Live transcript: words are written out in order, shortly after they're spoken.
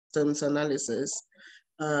systems analysis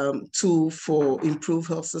tool for improved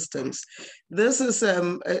health systems. This is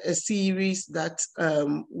a series that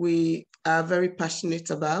we are very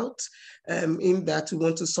passionate about, in that we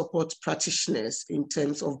want to support practitioners in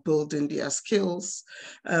terms of building their skills,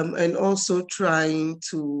 and also trying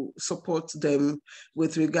to support them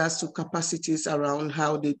with regards to capacities around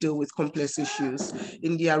how they deal with complex issues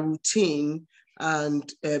in their routine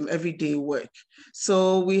and everyday work.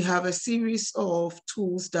 So we have a series of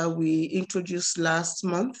tools that we introduced last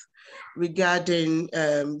month regarding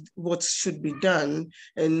what should be done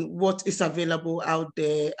and what is available out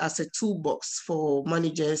there as a toolbox for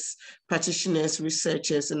managers, practitioners,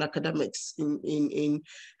 researchers, and academics in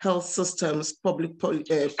health systems, public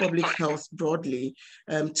health broadly,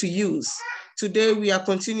 to use. Today, we are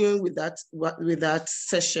continuing with that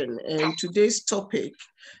session, and today's topic,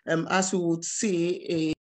 as we would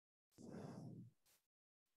see,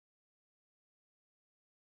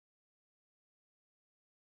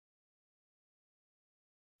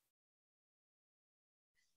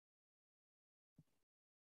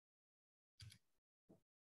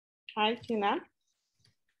 Hi, Gina.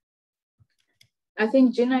 I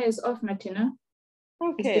think Gina is off, Martina.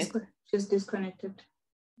 Okay. She's disconnected.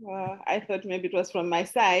 I thought maybe it was from my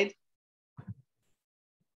side.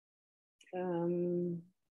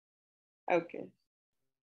 Okay.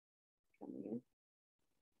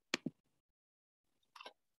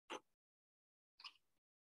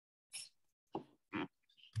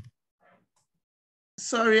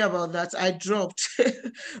 Sorry about that. I dropped,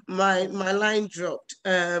 my line dropped.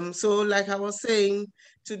 So like I was saying,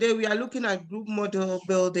 today we are looking at group model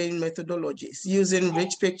building methodologies using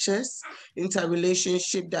rich pictures,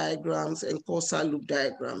 interrelationship diagrams, and causal loop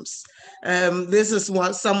diagrams. This is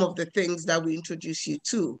some of the things that we introduce you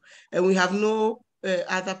to. And we have no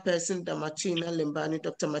other person than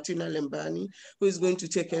Dr. Martina Lembani, who is going to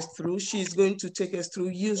take us through. She's going to take us through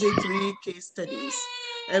using 3 case studies.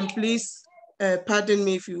 And please, pardon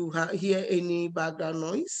me if you hear any background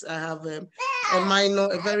noise. I have a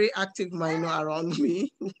very active minor around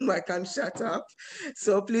me. I can't shut up.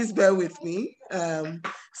 So please bear with me.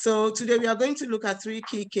 So today we are going to look at 3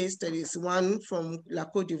 key case studies, one from La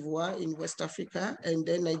Côte d'Ivoire in West Africa, and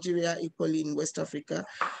then Nigeria equally in West Africa,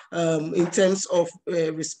 in terms of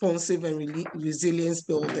responsive and resilience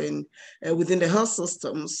building within the health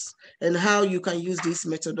systems, and how you can use these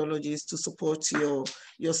methodologies to support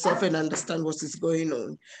yourself and understand what is going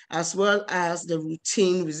on, as well as the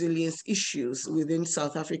routine resilience issues within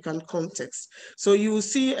South African context. So you will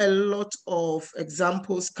see a lot of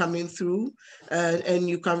examples coming through, and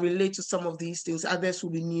you can relate to some of these things. Others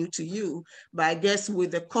will be new to you, but I guess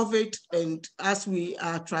with the COVID, and as we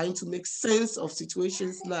are trying to make sense of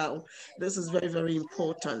situations now, this is very, very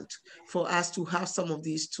important for us to have some of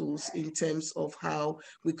these tools in terms of how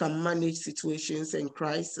we can manage situations and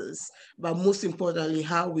crises, but most importantly,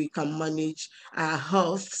 how we can manage our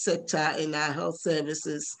health sector and our health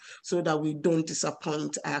services so that we don't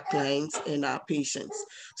disappoint our clients and our patients.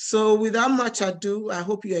 So without much ado, I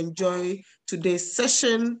hope you enjoy today's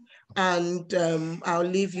session, and I'll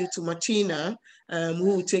leave you to Martina, who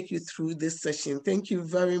will take you through this session. Thank you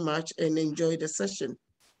very much and enjoy the session.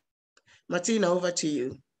 Martina, over to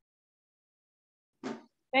you.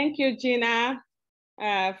 Thank you, Gina,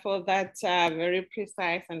 for that very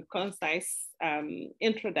precise and concise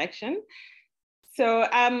introduction. So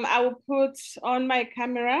I will put on my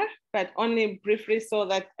camera, but only briefly so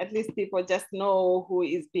that at least people just know who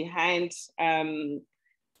is behind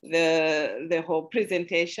the whole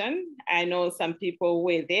presentation. I know some people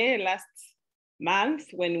were there last month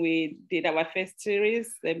when we did our first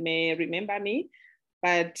series. They may remember me,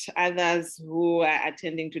 but others who are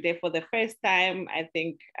attending today for the first time, I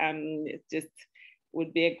think it just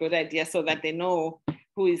would be a good idea so that they know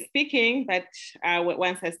who is speaking. But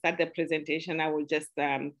once I start the presentation, I will just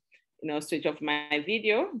switch off my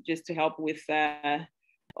video just to help with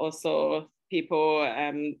also people,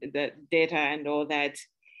 the data and all that.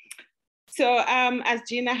 So as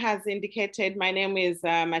Gina has indicated, my name is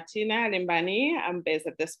Martina Lembani. I'm based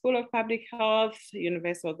at the School of Public Health,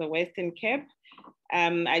 University of the Western Cape.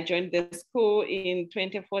 I joined the school in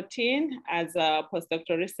 2014 as a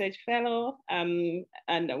postdoctoral research fellow, and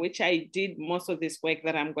which I did most of this work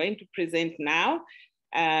that I'm going to present now.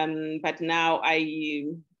 But now I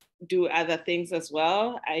do other things as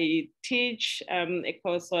well. I teach a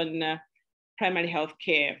course on primary health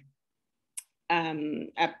care, and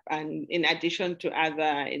in addition to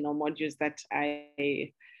other modules that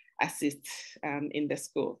I assist in the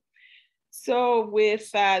school. So with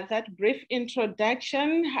that brief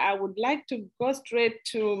introduction, I would like to go straight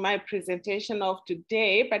to my presentation of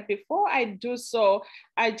today. But before I do so,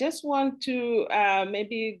 I just want to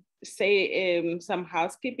maybe say some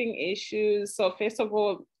housekeeping issues. So first of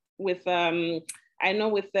all, with I know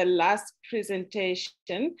with the last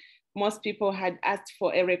presentation, most people had asked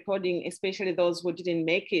for a recording, especially those who didn't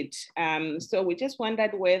make it. So we just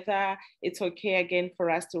wondered whether it's okay again for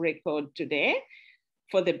us to record today,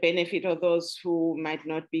 for the benefit of those who might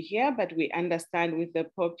not be here, but we understand with the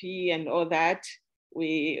POPI and all that,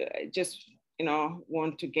 we just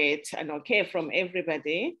want to get an okay from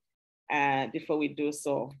everybody before we do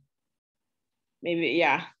so. Maybe,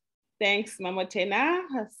 yeah. Thanks, Mamotena.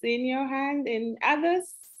 I've seen your hand, and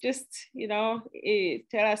others, just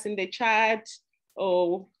tell us in the chat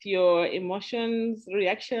or your emotions,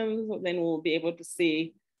 reactions, then we'll be able to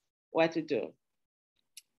see what to do.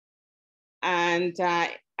 And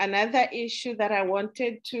another issue that I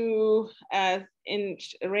wanted to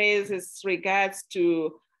raise is regards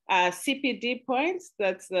to CPD points.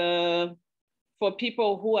 That's for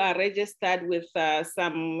people who are registered with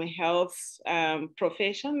some health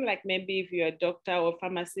profession, like maybe if you're a doctor or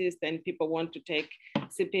pharmacist and people want to take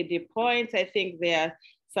CPD points. I think there are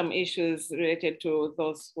some issues related to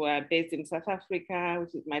those who are based in South Africa,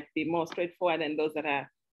 which might be more straightforward, and those that are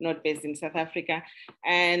not based in South Africa.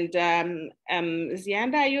 And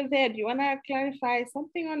Zianda, are you there? Do you want to clarify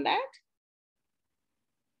something on that?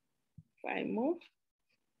 If I move.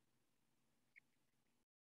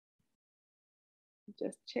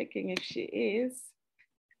 Just checking if she is.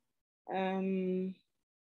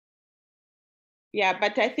 Yeah,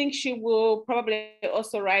 but I think she will probably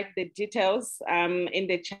also write the details in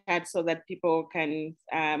the chat so that people can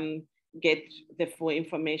get the full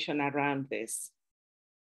information around this.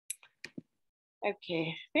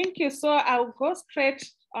 Okay, thank you. So I'll go straight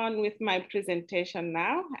on with my presentation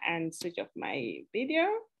now and switch off my video.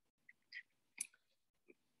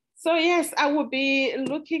 So yes, I will be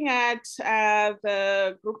looking at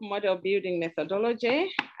the group model building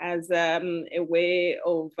methodology as a way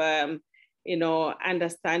of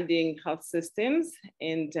understanding health systems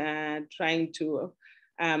and trying to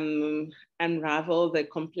unravel the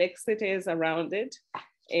complexities around it,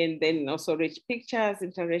 and then also rich pictures,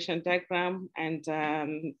 interaction diagram, and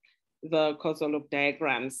the causal loop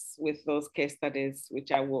diagrams with those case studies,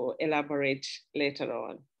 which I will elaborate later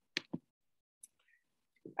on.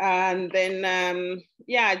 And then,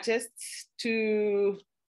 yeah, just to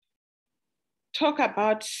talk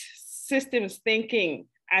about systems thinking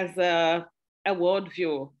as a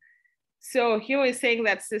worldview. So here we're saying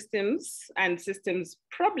that systems and systems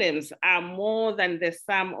problems are more than the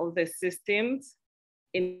sum of the systems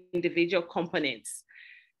individual components.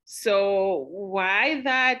 So why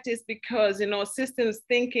that is because, systems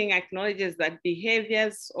thinking acknowledges that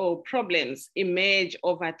behaviors or problems emerge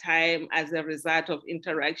over time as a result of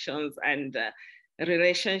interactions and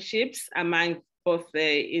relationships among both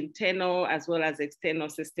the internal as well as external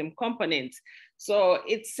system components. So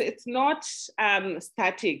it's not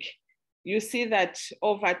static. You see that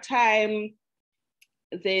over time,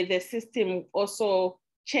 the system also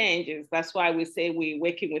changes. That's why we say we're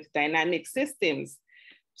working with dynamic systems.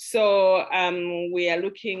 So we are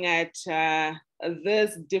looking at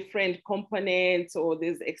these different components or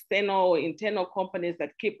these external or internal components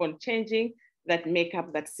that keep on changing that make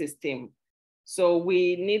up that system. So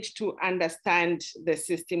we need to understand the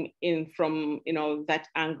system from that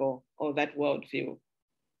angle or that worldview.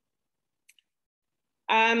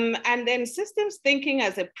 And then systems thinking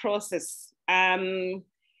as a process.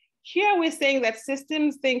 Here we're saying that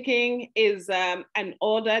systems thinking is an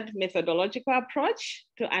ordered methodological approach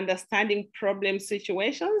to understanding problem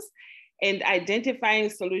situations and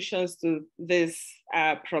identifying solutions to these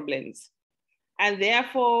problems. And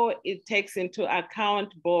therefore, it takes into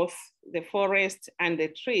account both the forest and the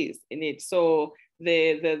trees in it. So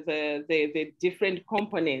the different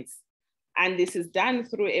components. And this is done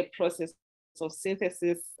through a process of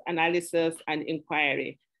synthesis, analysis, and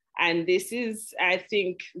inquiry. And this is, I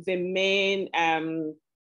think, the main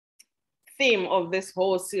theme of this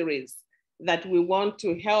whole series, that we want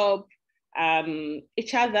to help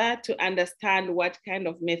each other to understand what kind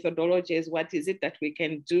of methodologies, what is it that we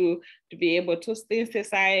can do to be able to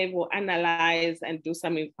synthesize or analyze and do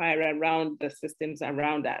some inquiry around the systems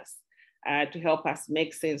around us to help us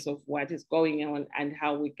make sense of what is going on and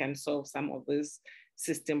how we can solve some of these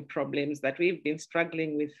system problems that we've been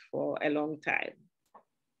struggling with for a long time.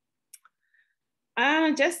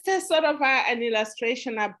 Just a sort of an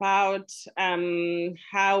illustration about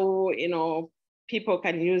how people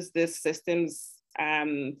can use this systems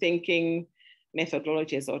thinking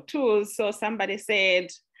methodologies or tools. So somebody said,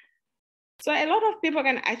 so a lot of people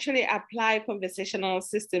can actually apply conversational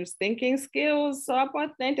systems thinking skills. So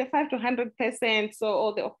about 95 to 100%. So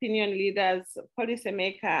all the opinion leaders,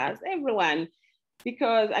 policymakers, everyone,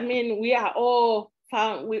 because I mean, we all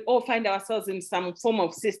find ourselves in some form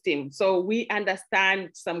of system. So we understand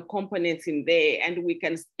some components in there and we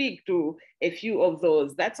can speak to a few of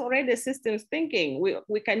those. That's already systems thinking.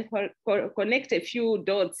 We can connect a few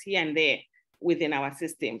dots here and there within our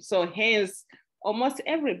system. So hence, almost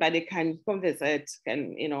everybody can conversate,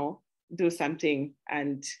 can, do something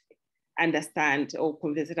and understand or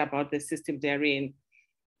conversate about the system they're in.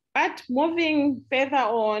 But moving further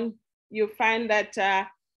on, you find that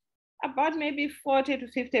about maybe 40 to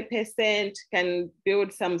 50% can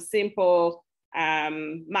build some simple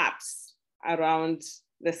maps around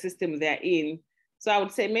the system they're in. So I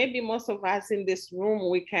would say maybe most of us in this room,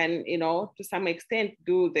 we can, to some extent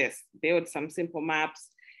do this, build some simple maps.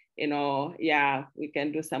 We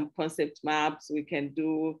can do some concept maps. We can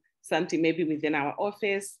do something maybe within our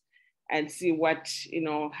office and see what,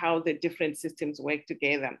 how the different systems work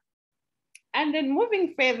together. And then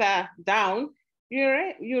moving further down,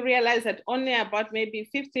 you realize that only about maybe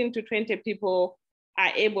 15 to 20 people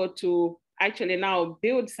are able to actually now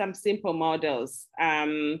build some simple models.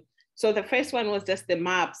 So the first one was just the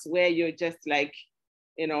maps where you're just like,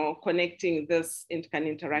 connecting this and can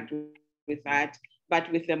interact with that.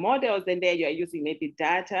 But with the models, then there you're using maybe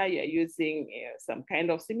data, you're using some kind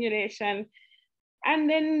of simulation. And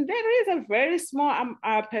then there is a very small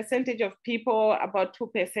percentage of people, about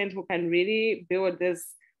 2%, who can really build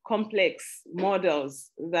this complex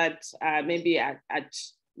models that maybe at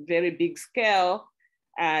very big scale,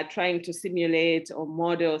 trying to simulate or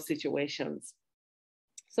model situations.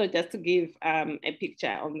 So just to give a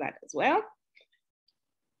picture on that as well.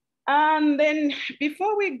 And then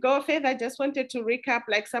before we go further, I just wanted to recap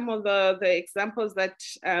like some of the examples that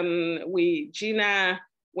Gina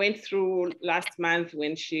went through last month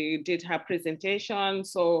when she did her presentation.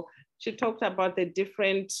 So she talked about the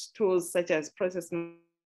different tools such as process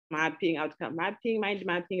mapping, outcome mapping, mind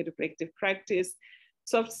mapping, reflective practice,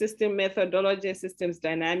 soft system methodology, systems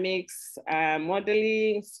dynamics,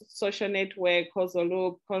 modeling, social network, causal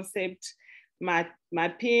loop, concept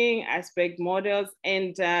mapping, aspect models,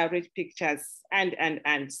 and rich pictures,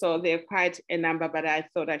 and. So there are quite a number, but I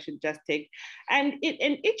thought I should just take. And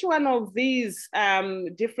in each one of these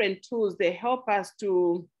different tools, they help us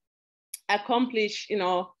to accomplish,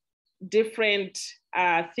 different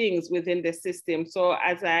things within the system. So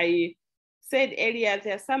as I said earlier,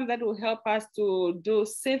 there are some that will help us to do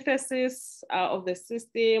synthesis of the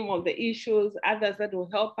system, of the issues, others that will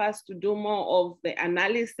help us to do more of the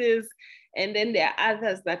analysis, and then there are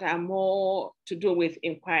others that are more to do with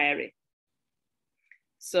inquiry.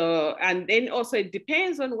 So, and then also it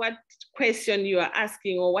depends on what question you are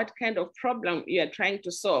asking or what kind of problem you are trying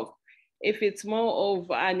to solve. If it's more of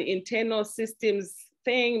an internal systems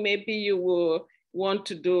thing, maybe you will want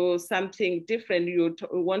to do something different. You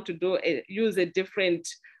want to use a different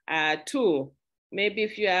tool. Maybe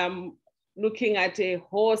if you are looking at a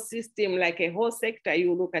whole system, like a whole sector,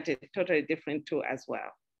 you look at a totally different tool as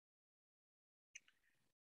well.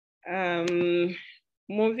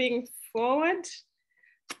 Moving forward.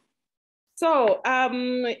 So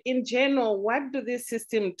in general, what do these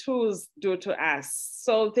system tools do to us?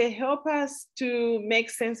 So they help us to make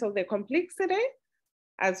sense of the complexity.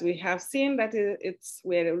 As we have seen that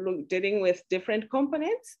we're dealing with different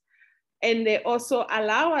components. And they also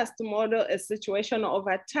allow us to model a situation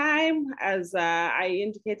over time, as I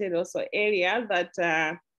indicated also earlier,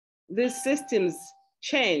 that these systems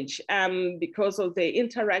change because of the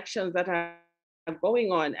interactions that are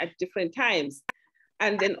going on at different times.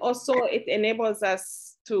 And then also it enables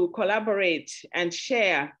us to collaborate and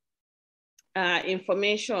share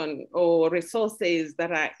information or resources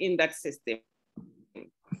that are in that system.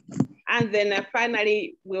 And then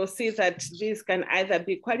finally, we'll see that these can either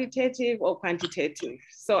be qualitative or quantitative.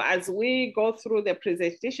 So as we go through the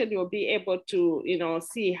presentation, you'll be able to,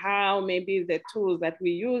 see how maybe the tools that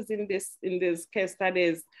we use in these case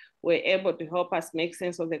studies were able to help us make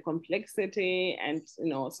sense of the complexity and,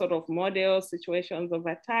 sort of model situations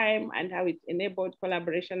over time and how it enabled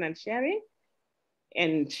collaboration and sharing,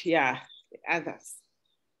 and others.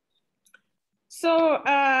 So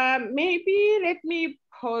maybe let me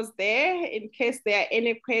pause there in case there are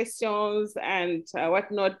any questions and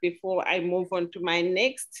whatnot before I move on to my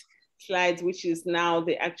next slides, which is now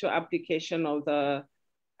the actual application of the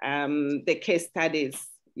case studies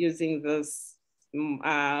using this,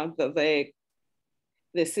 the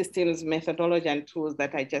systems methodology and tools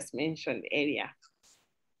that I just mentioned earlier.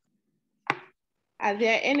 Are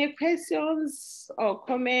there any questions or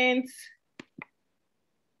comments?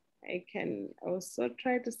 I can also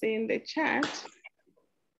try to see in the chat.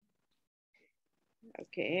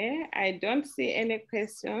 Okay, I don't see any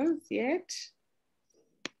questions yet.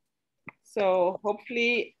 So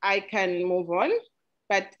hopefully I can move on,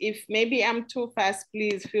 but if maybe I'm too fast,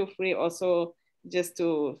 please feel free also just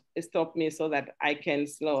to stop me so that I can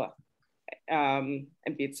slow a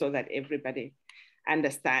bit so that everybody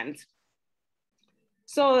understands.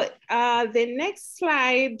 So the next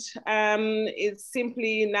slide is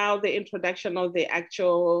simply now the introduction of the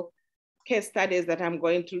actual case studies that I'm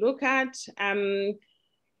going to look at.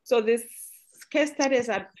 So these case studies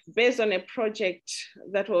are based on a project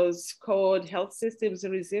that was called Health Systems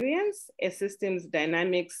Resilience, a Systems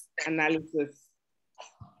Dynamics Analysis.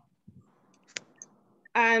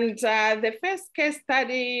 And the first case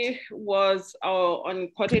study was on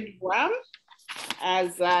Cote d'Ivoire,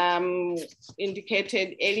 as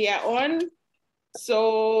indicated earlier on.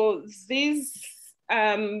 So this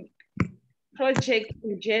project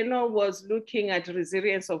in general was looking at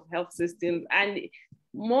resilience of health systems, and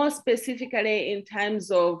more specifically in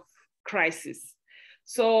terms of crisis.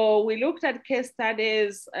 So we looked at case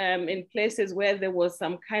studies in places where there was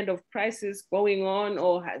some kind of crisis going on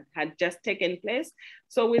or had just taken place.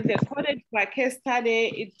 So with the Cote d'Ivoire case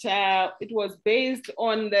study, it was based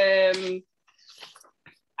on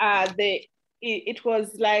it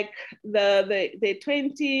was like the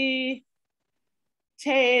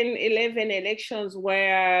 2010-11 elections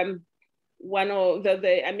where one of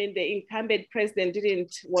the incumbent president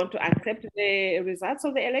didn't want to accept the results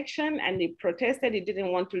of the election, and he protested. He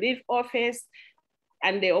didn't want to leave office.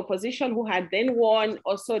 And the opposition who had then won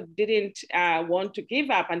also didn't want to give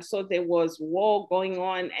up. And so there was war going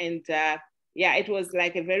on. And yeah, it was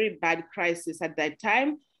like a very bad crisis at that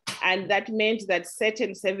time. And that meant that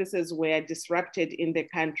certain services were disrupted in the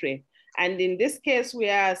country. And in this case, we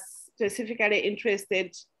are specifically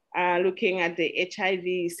interested looking at the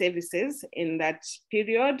HIV services in that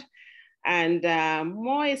period, and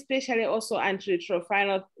more especially also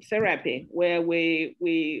antiretroviral therapy, where we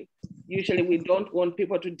usually don't want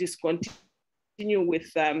people to discontinue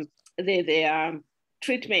with their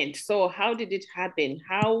treatment. So how did it happen?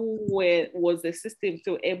 How was the system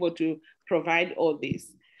still able to provide all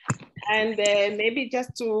this? And maybe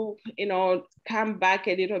just to come back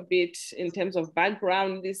a little bit in terms of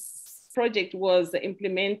background, this project was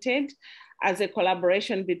implemented as a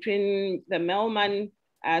collaboration between the Mellman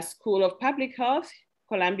School of Public Health,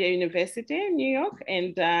 Columbia University, New York,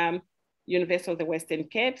 and University of the Western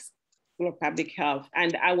Cape School of Public Health.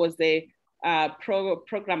 And I was the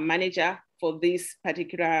program manager for this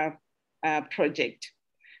particular project.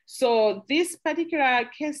 So this particular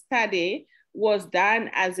case study was done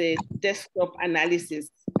as a desktop analysis,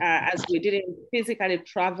 as we didn't physically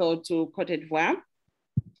travel to Cote d'Ivoire,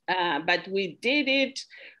 but we did it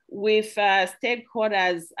with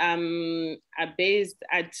stakeholders based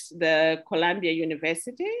at the Columbia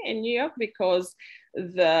University in New York, because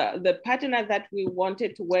the partner that we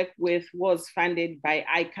wanted to work with was funded by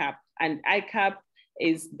ICAP, and ICAP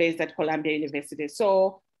is based at Columbia University.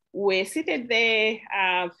 So we're seated there,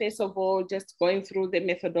 first of all, just going through the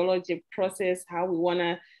methodology process, how we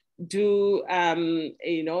wanna do, how we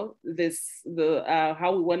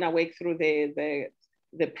wanna work through the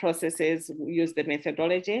processes, use the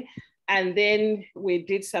methodology. And then we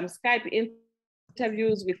did some Skype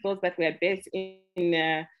interviews with those that were based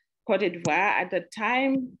in Cote d'Ivoire at the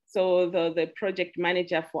time. So the project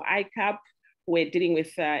manager for ICAP were dealing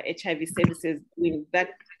with HIV services in that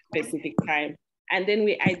specific time. And then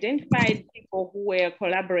we identified people who were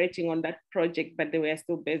collaborating on that project, but they were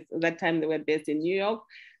still based, at that time they were based in New York.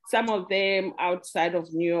 Some of them outside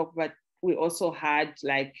of New York, but we also had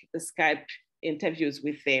like the Skype interviews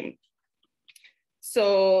with them.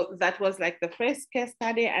 So that was like the first case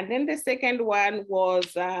study. And then the second one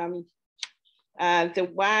was the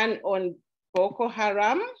one on Boko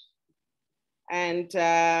Haram. And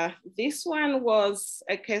this one was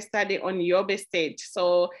a case study on Yobe State.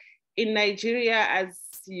 So in Nigeria, as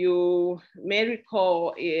you may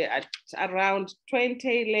recall, at around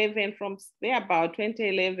 2011, from there about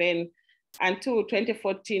 2011 until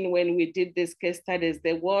 2014, when we did these case studies,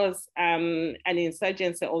 there was an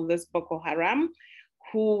insurgency of this Boko Haram,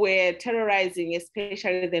 who were terrorizing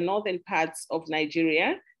especially the northern parts of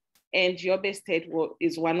Nigeria. And Yobe State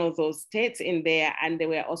is one of those states in there, and they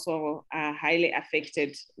were also highly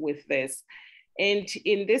affected with this. And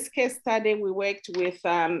in this case study, we worked with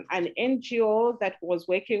an NGO that was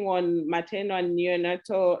working on maternal and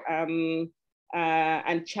neonatal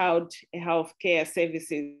and child health care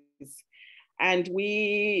services. And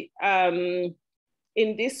we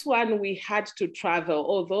in this one, we had to travel,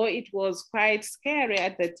 although it was quite scary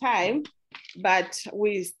at the time, but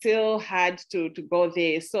we still had to go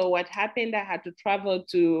there. So what happened, I had to travel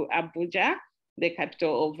to Abuja, the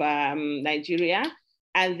capital of Nigeria.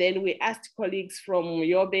 And then we asked colleagues from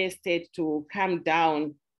Yobe State to come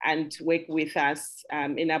down and work with us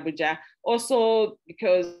in Abuja. Also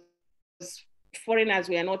because foreigners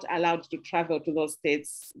were not allowed to travel to those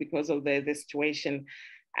states because of the situation.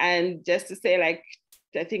 And just to say, like,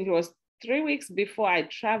 I think it was 3 weeks before I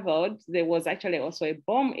traveled, there was actually also a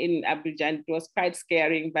bomb in Abuja, and it was quite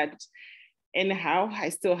scary, but anyhow, I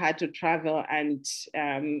still had to travel and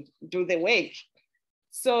do the work.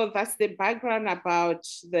 So that's the background about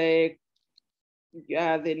the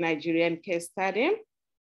Nigerian case study.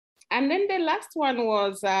 And then the last one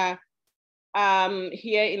was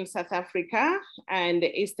here in South Africa and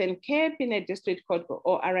the Eastern Cape in a district called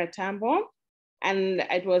OR Tambo. And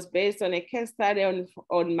it was based on a case study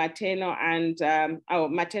on maternal and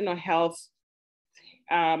maternal health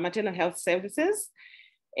services.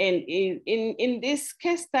 And in this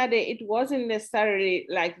case study, it wasn't necessarily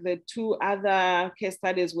like the two other case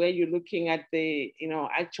studies where you're looking at the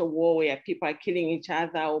actual war where people are killing each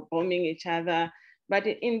other or bombing each other. But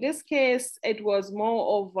in this case, it was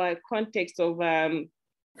more of a context of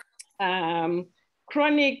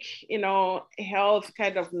chronic, health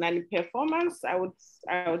kind of non-performance, I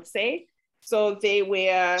would say. So they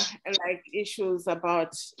were like issues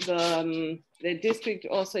about the district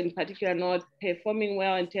also in particular not performing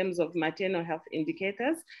well in terms of maternal health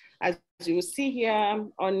indicators. As you see here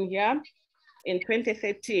on here, in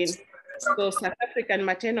 2013, so South African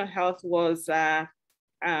maternal health was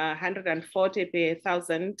 140 per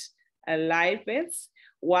 1,000 live births,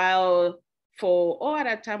 while for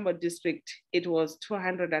OR Tambo district, it was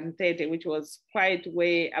 230, which was quite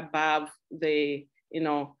way above the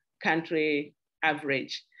country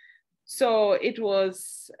average. So it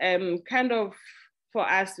was kind of for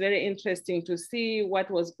us very interesting to see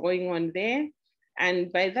what was going on there.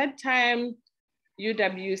 And by that time,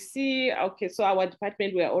 UWC, okay, so our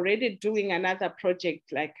department were already doing another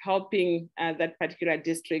project, like helping that particular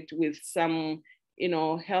district with some,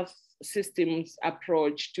 health systems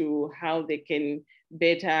approach to how they can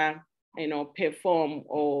better, perform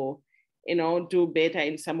or, do better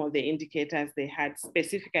in some of the indicators they had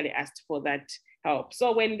specifically asked for that help.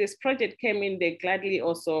 So when this project came in, they gladly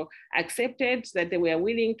also accepted that they were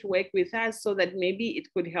willing to work with us so that maybe it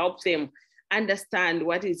could help them understand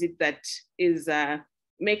what is it that is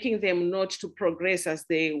making them not to progress as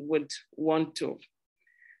they would want to.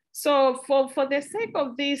 So for the sake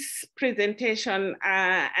of this presentation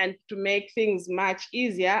and to make things much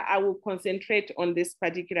easier, I will concentrate on this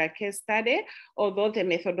particular case study, although the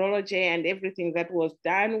methodology and everything that was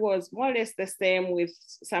done was more or less the same with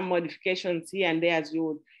some modifications here and there, as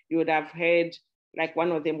you would have heard, like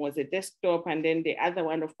one of them was a desktop, and then the other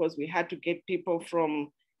one, of course, we had to get people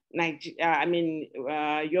from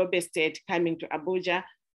Yobe State coming to Abuja.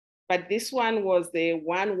 But this one was the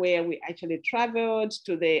one where we actually traveled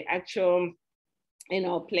to the actual,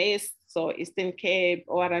 place. So Eastern Cape,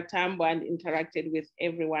 OR Tambo, and interacted with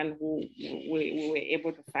everyone who we were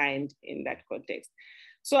able to find in that context.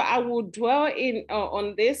 So I would dwell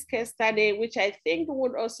on this case study, which I think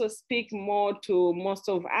would also speak more to most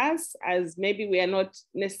of us, as maybe we are not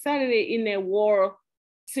necessarily in a war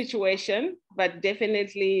situation, but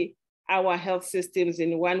definitely our health systems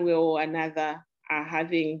in one way or another are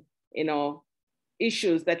having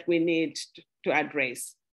issues that we need to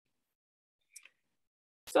address.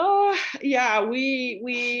 So yeah,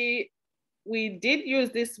 we did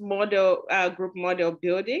use this model, group model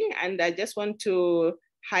building, and I just want to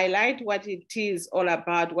highlight what it is all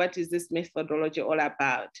about. What is this methodology all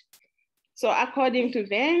about? So according to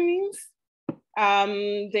Vennings,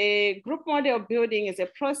 the group model building is a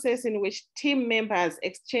process in which team members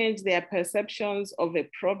exchange their perceptions of a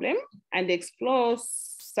problem and explore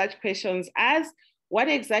such questions as, what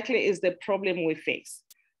exactly is the problem we face?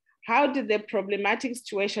 How did the problematic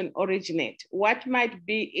situation originate? What might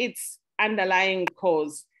be its underlying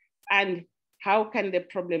cause? And how can the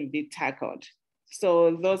problem be tackled?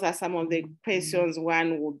 So those are some of the questions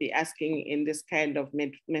one will be asking in this kind of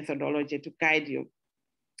methodology to guide you.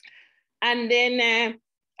 And then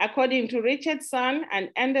according to Richardson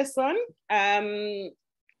and Anderson,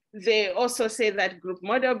 they also say that group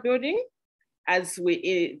model building, as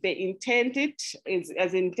they intended,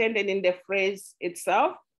 as intended in the phrase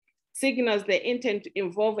itself, signals the intent to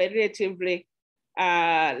involve a relatively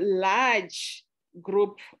large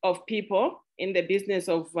group of people in the business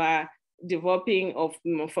of developing, of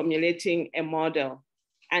formulating a model,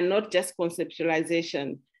 and not just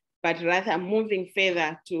conceptualization. but rather moving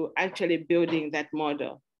further to actually building that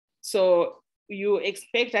model. So you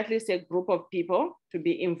expect at least a group of people to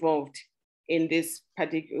be involved in this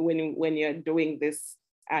particular, when you're doing this,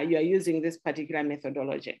 you're using this particular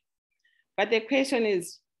methodology. But the question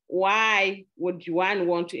is, why would one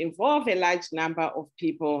want to involve a large number of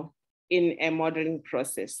people in a modeling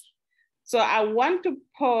process? So I want to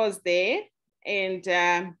pause there and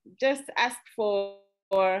just ask for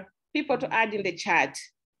people to add in the chat.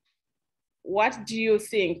 What do you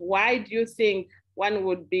think? Why do you think one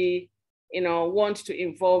would be, want to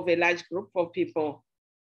involve a large group of people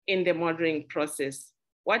in the modeling process?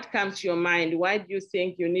 What comes to your mind? Why do you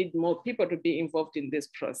think you need more people to be involved in this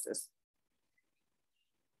process?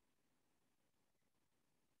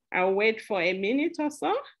 I'll wait for a minute or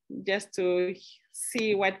so just to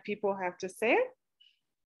see what people have to say.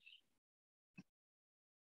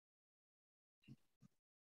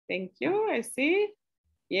 Thank you, I see.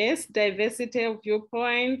 Yes, diversity of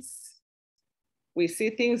viewpoints. We see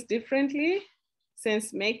things differently,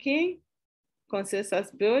 sense making,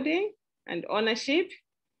 consensus building, and ownership.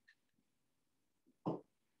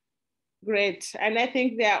 Great, and I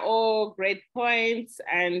think they are all great points,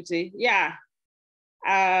 and yeah,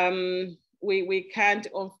 we can't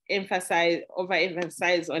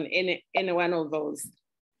overemphasize on any one of those.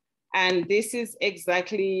 And this is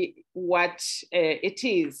exactly what it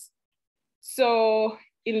is. So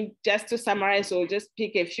just to summarize, or just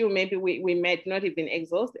pick a few, maybe we might not even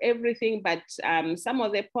exhaust everything, but some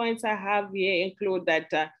of the points I have here include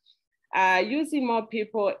that using more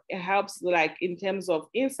people helps, like in terms of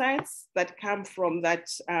insights that come from that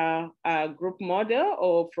group model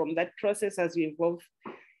or from that process as we involve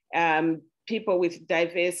people with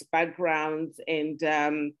diverse backgrounds and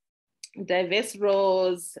diverse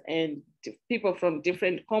roles and people from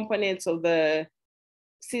different components of the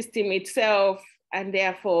system itself, and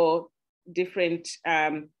therefore different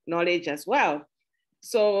knowledge as well.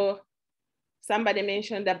 So somebody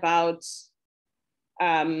mentioned about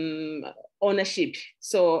ownership.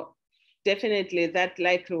 So definitely that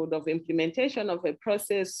likelihood of implementation of a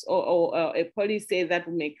process or a policy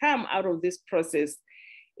that may come out of this process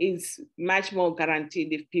is much more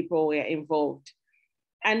guaranteed if people were involved.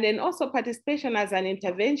 And then also participation as an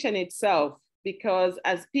intervention itself, because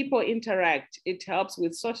as people interact, it helps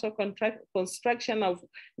with social construction of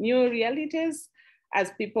new realities.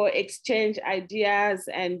 As people exchange ideas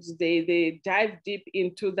and they dive deep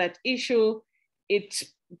into that issue, it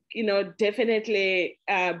definitely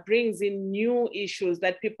brings in new issues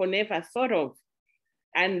that people never thought of.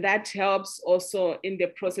 And that helps also in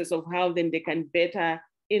the process of how then they can better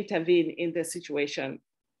intervene in the situation.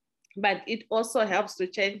 But it also helps to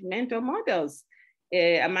change mental models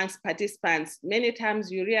amongst participants. Many times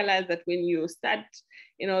you realize that when you start,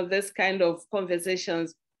 this kind of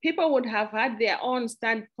conversations, people would have had their own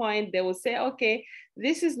standpoint. They will say, okay,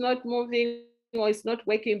 this is not moving or it's not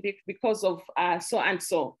working because of so and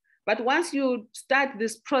so. But once you start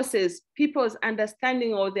this process, people's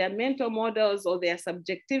understanding of their mental models or their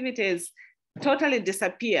subjectivities totally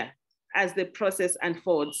disappear as the process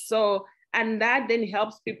unfolds. So, and that then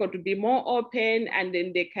helps people to be more open, and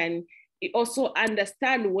then they can also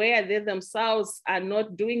understand where they themselves are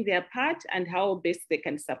not doing their part and how best they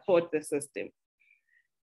can support the system.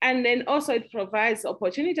 And then also it provides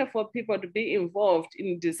opportunity for people to be involved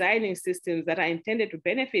in designing systems that are intended to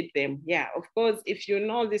benefit them. Yeah, of course, if you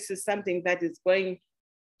know this is something that is going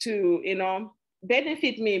to,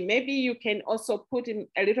 benefit me, maybe you can also put in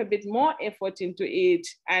a little bit more effort into it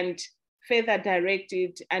and further direct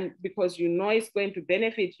it. And because it's going to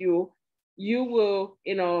benefit you, you will,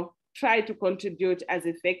 try to contribute as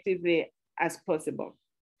effectively as possible.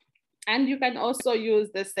 And you can also use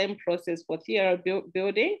the same process for theory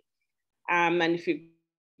building. And if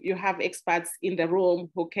you have experts in the room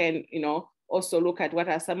who can, also look at what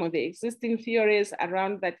are some of the existing theories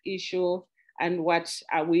around that issue and what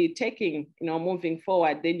are we taking, moving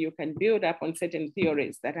forward, then you can build up on certain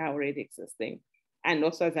theories that are already existing. And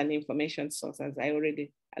also as an information source, as I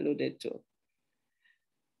already alluded to.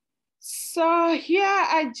 So here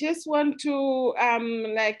I just want to,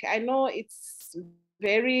 I know it's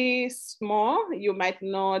very small, you might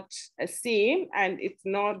not see, and it's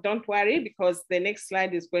not, don't worry, because the next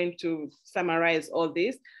slide is going to summarize all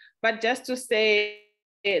this. But just to say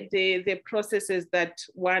the processes that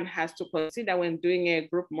one has to consider when doing a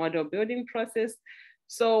group model building process.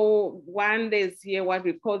 So one, there's here what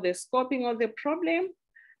we call the scoping of the problem.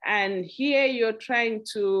 And here you're trying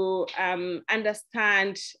to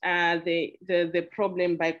understand the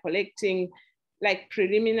problem by collecting like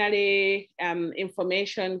preliminary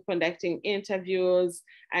information, conducting interviews,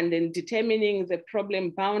 and then determining the problem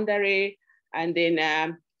boundary, and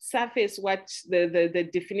then surface what the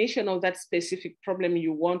definition of that specific problem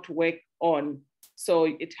you want to work on. So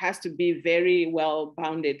it has to be very well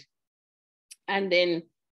bounded. And then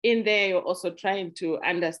in there, you're also trying to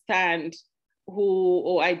understand who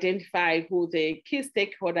or identify who the key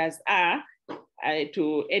stakeholders are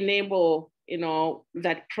to enable, you know,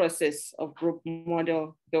 that process of group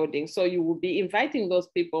model building. So you will be inviting those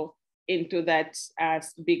people into that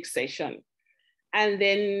big session. And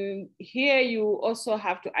then here you also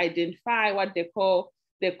have to identify what they call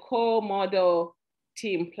the core model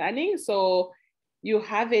team planning. So you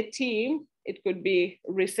have a team. It could be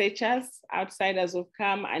researchers, outsiders who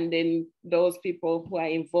come, and then those people who are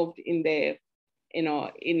involved in the, you know,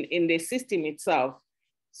 in the system itself.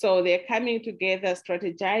 So they're coming together,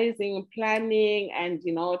 strategizing, planning, and,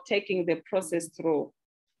 you know, taking the process through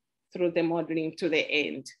the modeling to the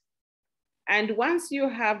end. And once you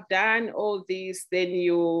have done all this, then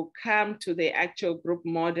you come to the actual group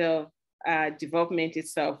model development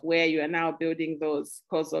itself, where you are now building those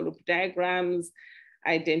causal loop diagrams,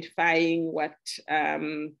 identifying what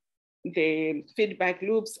the feedback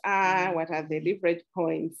loops are, what are the leverage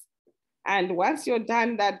points. And once you're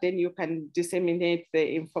done that, then you can disseminate the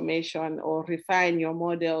information or refine your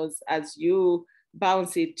models as you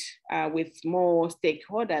bounce it with more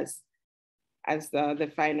stakeholders as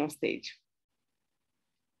the final stage.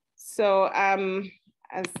 So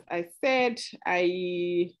as I said,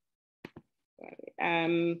 I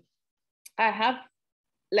have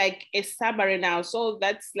like a summary now. So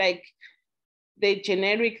that's like the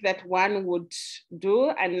generic that one would do.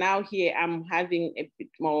 And now here I'm having a bit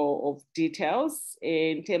more of details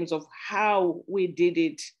in terms of how we did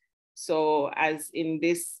it. So as in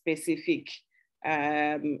this specific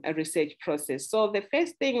research process. So the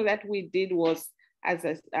first thing that we did was, as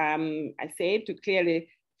I said, to clearly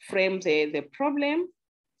frame the problem.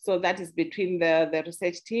 So that is between the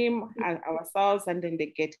research team, ourselves, and then the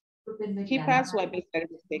gatekeepers who are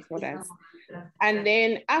basically stakeholders. And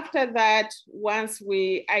then after that, once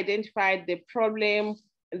we identified the problem,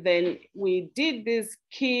 then we did these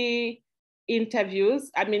key interviews,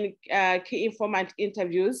 key informant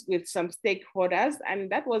interviews with some stakeholders. And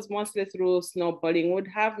that was mostly through snowballing. We'd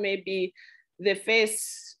have maybe the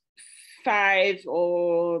first 5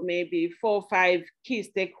 or maybe 4 or 5 key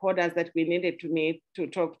stakeholders that we needed to meet to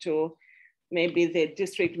talk to, maybe the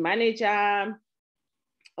district manager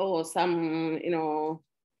or some, you know,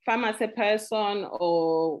 pharmacy person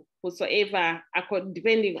or whosoever,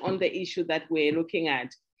 depending on the issue that we're looking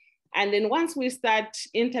at. And then once we start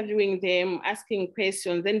interviewing them, asking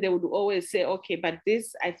questions, then they would always say, okay, but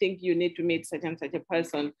this, I think you need to meet such and such a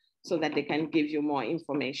person so that they can give you more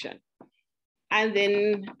information. And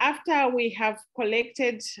then after we have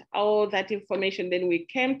collected all that information, then we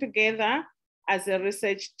came together as a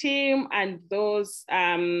research team, and those,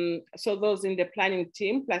 so those in the planning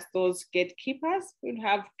team, plus those gatekeepers, would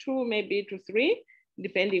have 2, maybe to 3,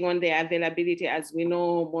 depending on their availability. As we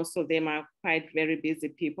know, most of them are quite very busy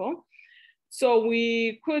people. So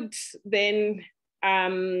we could then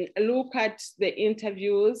look at the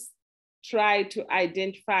interviews, try to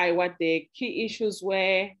identify what the key issues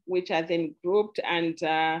were, which are then grouped and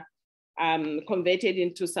converted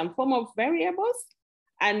into some form of variables.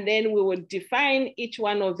 And then we would define each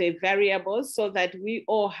one of the variables so that we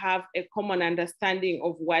all have a common understanding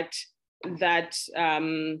of what that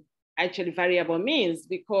actually variable means,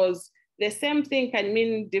 because the same thing can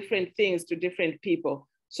mean different things to different people.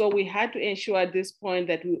 So we had to ensure at this point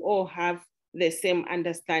that we all have the same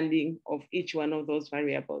understanding of each one of those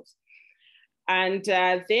variables. And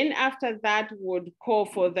then after that, would call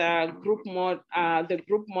for the group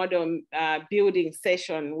model building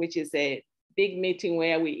session, which is a big meeting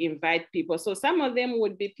where we invite people. So some of them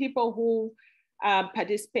would be people who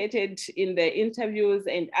participated in the interviews,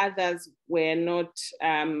 and others were not,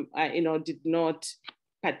 did not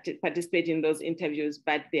participate in those interviews,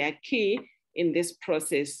 but they are key in this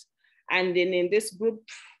process. And then in this group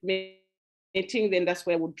meeting, then that's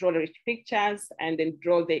where we draw the pictures and then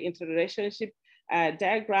draw the interrelationship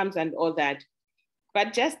diagrams and all that.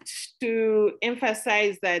 But just to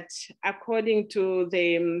emphasize that according to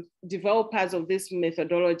the developers of this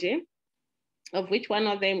methodology, of which one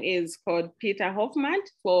of them is called Peter Hoffman,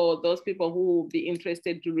 for those people who will be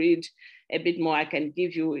interested to read a bit more, I can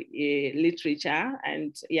give you literature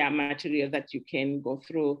and material that you can go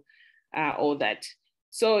through all that.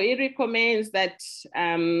 So it recommends that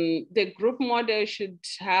the group model should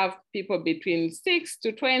have people between 6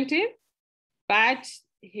 to 20, but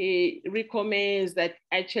he recommends that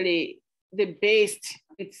actually the base,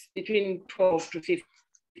 it's between 12 to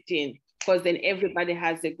 15, because then everybody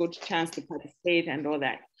has a good chance to participate and all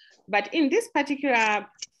that. But in this particular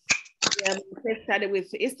case study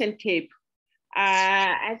with Eastern Cape,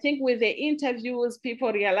 I think with the interviews,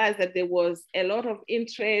 people realized that there was a lot of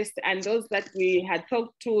interest, and those that we had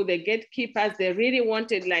talked to, the gatekeepers, they really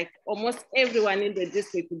wanted like almost everyone in the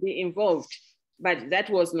district to be involved, but that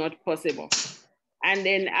was not possible. And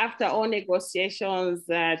then after all negotiations,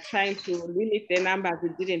 trying to limit the numbers,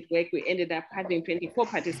 it didn't work. We ended up having 24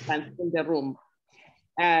 participants in the room.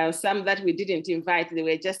 Some that we didn't invite, they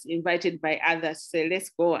were just invited by others. So let's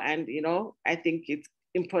go, and I think it's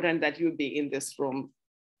important that you be in this room.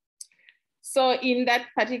 So in that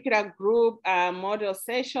particular group model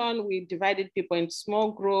session, we divided people into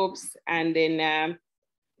small groups, and then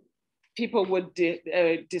people would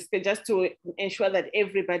discuss just to ensure that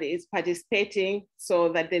everybody is participating,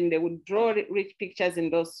 so that then they would draw rich pictures in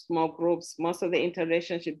those small groups. Most of the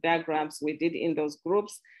interrelationship diagrams we did in those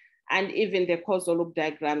groups, and even the causal loop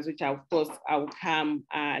diagrams, which of course I'll come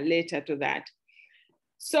later to that.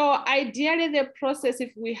 So ideally the process,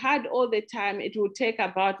 if we had all the time, it would take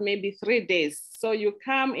about maybe 3 days. So you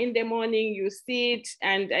come in the morning, you sit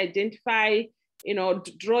and identify,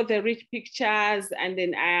 draw the rich pictures, and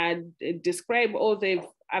then describe all the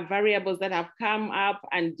variables that have come up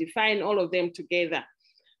and define all of them together.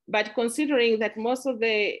 But considering that most of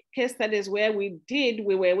the case studies where we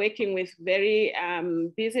were working with very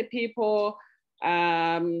busy people,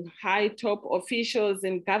 high top officials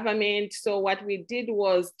in government. So what we did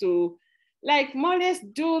was to more or less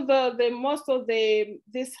do the most of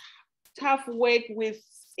this tough work with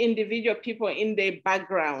individual people in the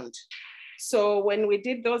background. So when we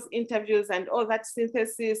did those interviews and all that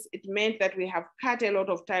synthesis, it meant that we have cut a lot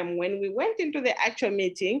of time. When we went into the actual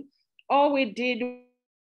meeting, all we did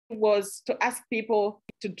was to ask people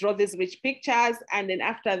to draw these rich pictures, and then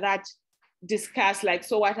after that, discuss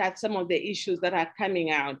so what are some of the issues that are coming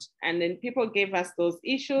out, and then people gave us those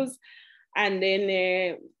issues, and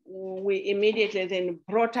then we immediately then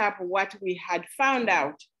brought up what we had found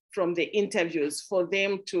out from the interviews for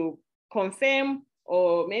them to confirm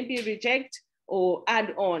or maybe reject or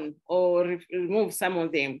add on or remove some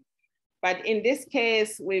of them. But in this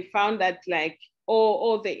case, we found that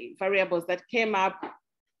all the variables that came up,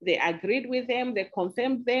 they agreed with them, they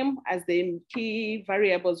confirmed them as the key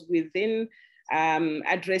variables within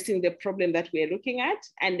addressing the problem that we're looking at.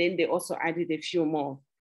 And then they also added a few more.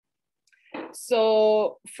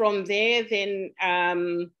 So from there, then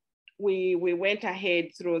we went ahead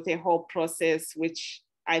through the whole process, which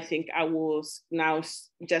I think I will now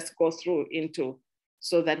just go through into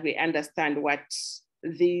so that we understand what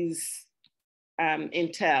these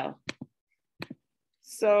entail.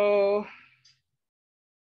 So,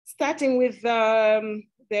 starting with the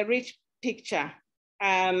rich picture.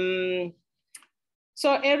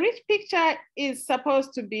 So a rich picture is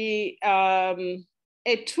supposed to be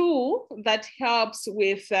a tool that helps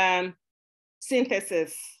with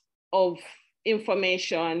synthesis of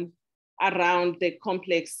information around the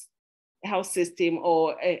complex health system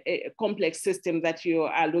or a complex system that you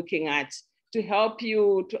are looking at to help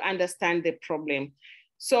you to understand the problem.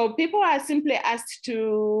 So people are simply asked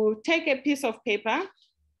to take a piece of paper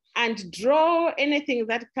and draw anything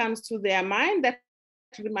that comes to their mind that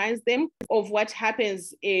reminds them of what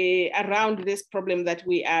happens around this problem that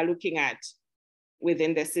we are looking at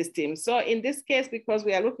within the system. So in this case, because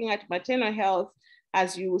we are looking at maternal health,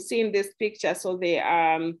 as you see in this picture, so they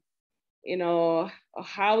are,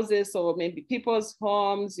 houses or maybe people's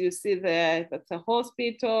homes, you see that's a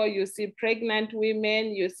hospital, you see pregnant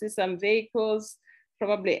women, you see some vehicles,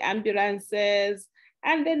 probably ambulances.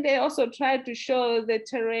 And then they also try to show the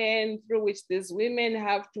terrain through which these women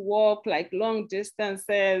have to walk long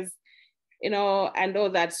distances, and all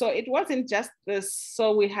that. So it wasn't just this.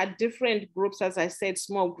 So we had different groups, as I said,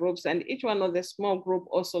 small groups, and each one of the small group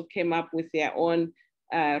also came up with their own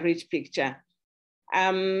rich picture.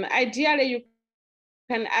 Ideally, you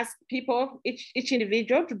can ask people, each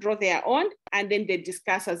individual to draw their own, and then they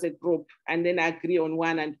discuss as a group and then agree on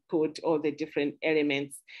one and put all the different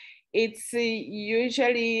elements. It's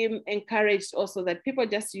usually encouraged also that people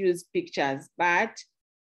just use pictures, but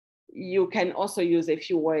you can also use a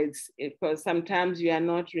few words because sometimes you are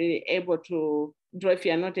not really able to draw. If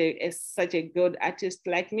you're not such a good artist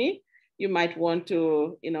like me, you might want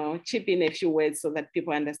to, chip in a few words so that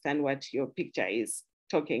people understand what your picture is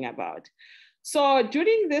talking about. So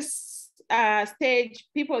during this stage,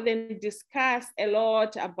 people then discuss a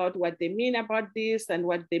lot about what they mean about this and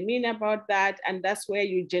what they mean about that. And that's where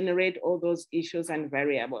you generate all those issues and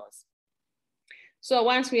variables. So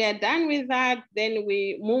once we are done with that, then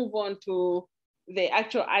we move on to the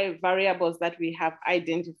actual variables that we have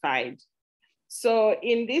identified. So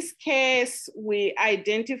in this case, we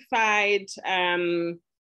identified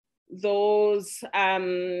those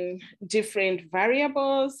different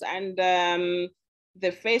variables, and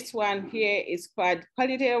the first one here is called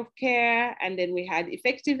quality of care, and then we had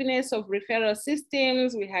effectiveness of referral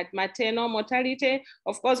systems, we had maternal mortality.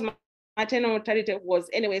 Of course, maternal mortality was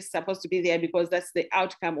anyway supposed to be there because that's the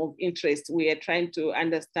outcome of interest. We are trying to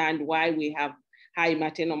understand why we have high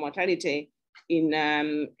maternal mortality in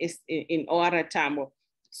OR Tambo.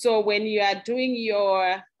 So when you are doing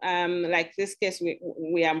your, like this case,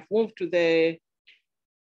 we have moved to the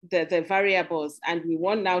variables, and we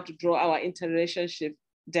want now to draw our interrelationship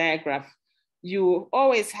diagram. You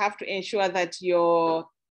always have to ensure that your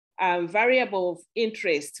variable of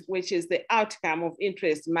interest, which is the outcome of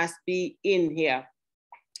interest, must be in here.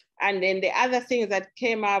 And then the other things that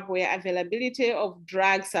came up were availability of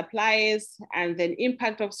drug supplies, and then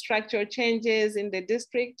impact of structural changes in the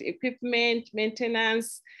district, equipment,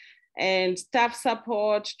 maintenance, and staff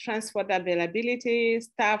support, transport availability,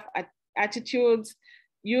 staff attitudes,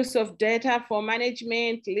 use of data for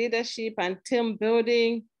management, leadership and team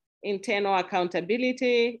building, internal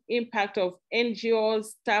accountability, impact of NGOs,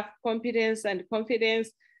 staff competence and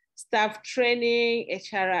confidence, staff training,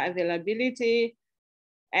 HR availability,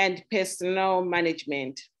 and personnel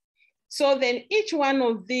management. So then each one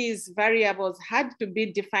of these variables had to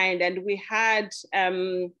be defined, and we had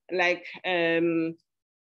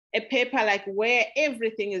a paper like where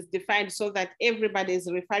everything is defined so that everybody is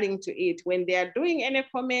referring to it. When they are doing any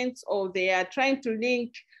comments or they are trying to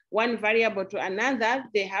link one variable to another,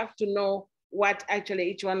 they have to know what actually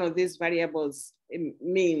each one of these variables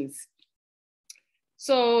means.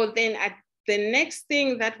 So then the next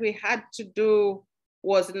thing that we had to do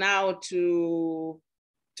was now to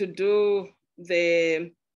do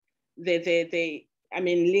the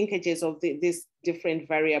linkages of these different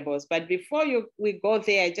variables. But before we go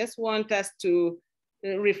there, I just want us to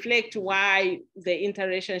reflect why the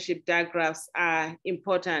interrelationship diagrams are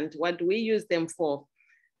important. What do we use them for?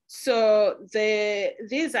 So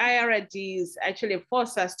these IRDs actually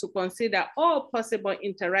force us to consider all possible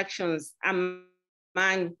interactions among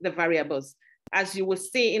the variables, as you will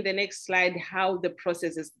see in the next slide, how the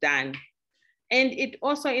process is done. And it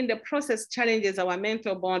also in the process challenges our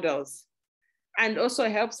mental models, and also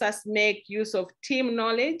helps us make use of team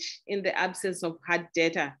knowledge in the absence of hard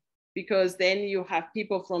data, because then you have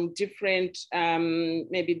people from different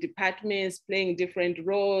maybe departments playing different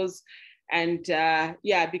roles. And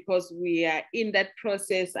because we are in that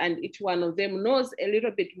process and each one of them knows a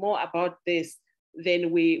little bit more about this, then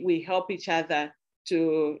we help each other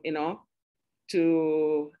to,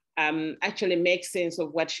 actually make sense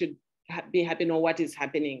of what should be happening or what is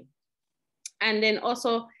happening. And then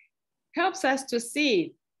also helps us to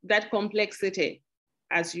see that complexity,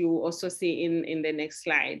 as you also see in the next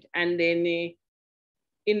slide. And then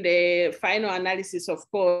in the final analysis, of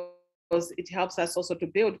course, it helps us also to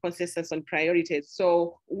build consensus on priorities.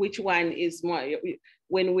 So which one is more,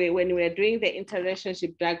 when we're doing the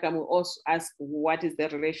interrelationship diagram, we also ask what is the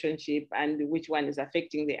relationship and which one is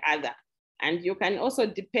affecting the other. And you can also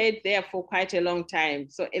debate there for quite a long time.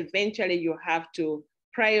 So eventually you have to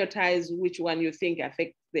prioritize which one you think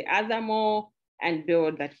affects the other more and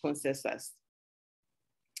build that consensus.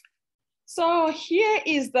 So here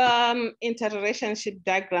is the interrelationship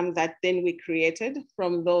diagram that then we created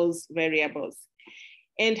from those variables.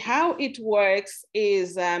 And how it works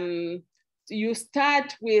is you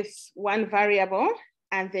start with one variable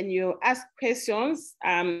and then you ask questions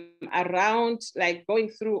around, like going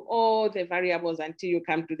through all the variables until you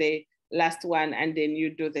come to the last one, and then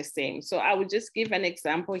you do the same. So I will just give an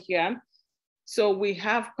example here. So we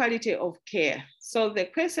have quality of care. So the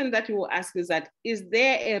question that we will ask is that, is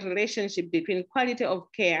there a relationship between quality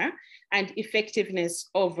of care and effectiveness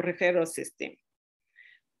of referral system?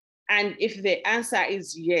 And if the answer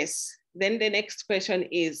is yes, then the next question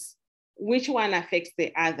is, which one affects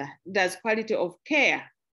the other? Does quality of care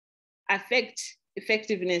affect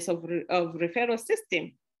effectiveness of referral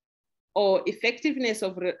system, or effectiveness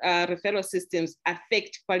of referral systems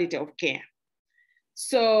affect quality of care?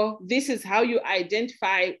 So this is how you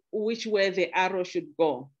identify which way the arrow should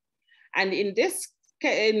go. And in this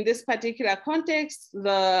particular context,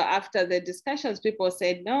 after the discussions, people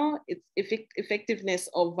said, no, it's effectiveness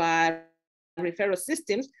of referral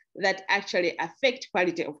systems that actually affect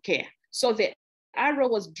quality of care. So the arrow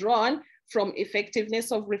was drawn from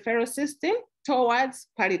effectiveness of referral system towards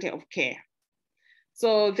quality of care.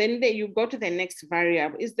 So then you go to the next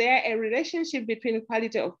variable. Is there a relationship between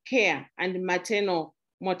quality of care and maternal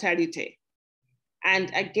mortality?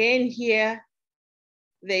 And again here,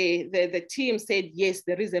 the team said, yes,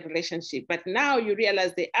 there is a relationship. But now you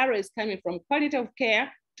realize the arrow is coming from quality of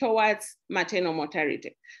care towards maternal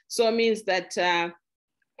mortality. So it means that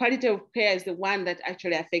quality of care is the one that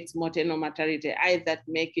actually affects maternal mortality, either that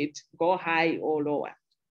make it go high or lower.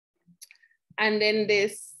 And then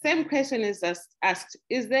the same question is asked,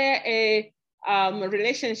 is there a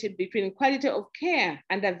relationship between quality of care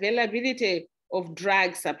and availability of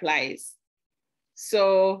drug supplies?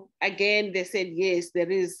 So again, they said, yes,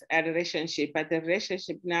 there is a relationship, but the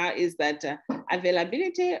relationship now is that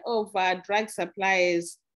availability of drug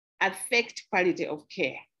supplies affect quality of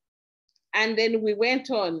care. And then we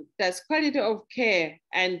went on, does quality of care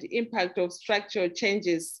and impact of structural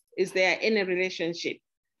changes, is there any relationship?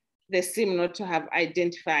 They seem not to have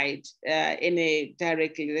identified any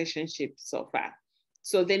direct relationship so far.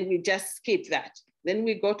 So then we just skip that. Then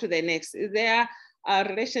we go to the next. Is there a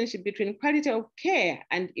relationship between quality of care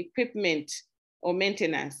and equipment or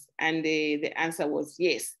maintenance? And the answer was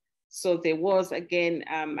yes. So there was, again,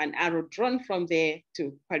 an arrow drawn from there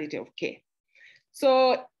to quality of care.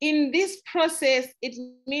 So in this process, it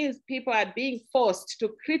means people are being forced to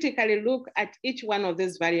critically look at each one of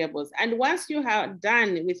these variables. And once you have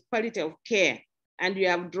done with quality of care and you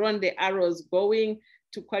have drawn the arrows going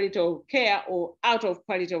to quality of care or out of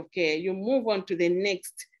quality of care, you move on to the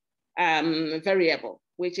next variable,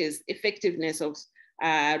 which is effectiveness of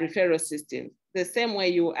referral systems. The same way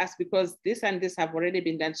you ask, because this and this have already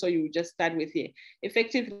been done, so you just start with here.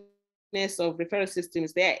 Effectiveness of referral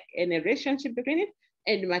systems, there in a relationship between it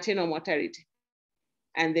and maternal mortality?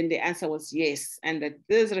 And then the answer was yes, and that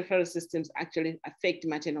these referral systems actually affect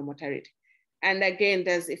maternal mortality. And again,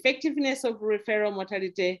 there's effectiveness of referral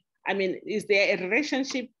mortality. I mean, is there a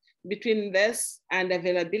relationship between this and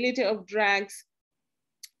availability of drugs?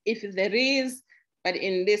 If there is, but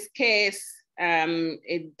in this case,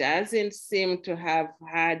 it doesn't seem to have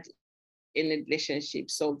had any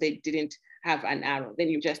relationship, so they didn't have an arrow. Then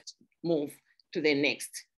you just move to the next,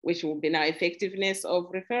 which will be now effectiveness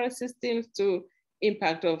of referral systems to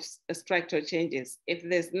impact of structural changes. If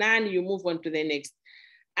there's none, you move on to the next,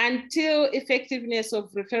 until effectiveness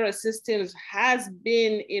of referral systems has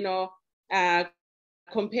been,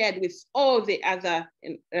 compared with all the other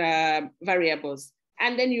variables.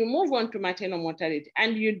 And then you move on to maternal mortality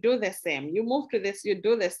and you do the same. You move to this, you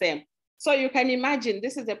do the same. So you can imagine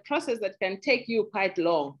this is a process that can take you quite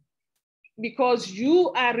long, because you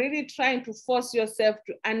are really trying to force yourself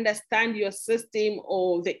to understand your system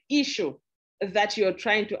or the issue that you're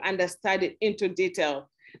trying to understand it into detail.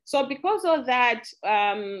 So because of that,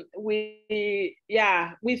 we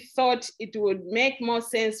thought it would make more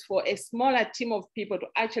sense for a smaller team of people to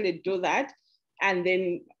actually do that and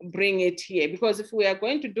then bring it here. Because if we are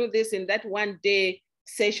going to do this in that 1 day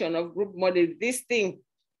session of group model, this thing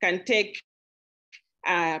can take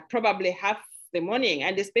probably half the morning,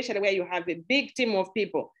 and especially where you have a big team of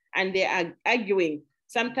people and they are arguing.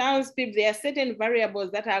 Sometimes there are certain variables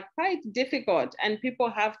that are quite difficult and people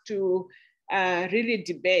have to really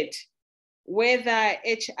debate whether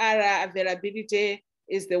HR availability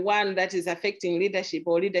is the one that is affecting leadership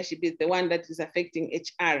or leadership is the one that is affecting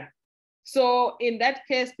HR. So in that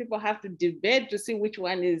case, people have to debate to see which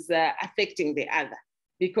one is affecting the other,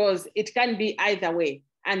 because it can be either way.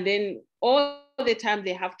 And then all the time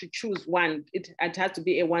they have to choose one. It has to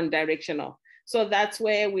be a one directional. So that's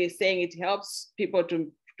where we're saying it helps people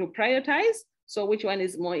to prioritize. So which one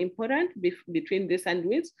is more important between this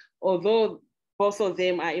and this, although both of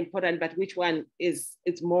them are important, but which one is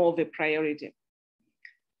more of a priority?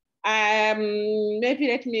 Maybe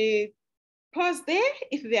let me pause there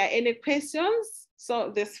if there are any questions.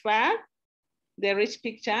 So this far, the rich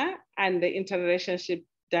picture and the interrelationship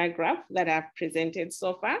diagram that I've presented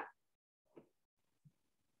so far.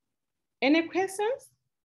 Any questions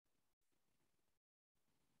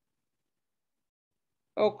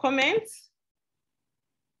or comments?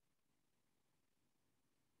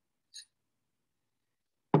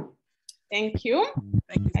 Thank you.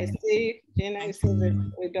 I see, Gina, you said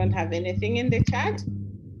that we don't have anything in the chat.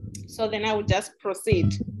 So then I will just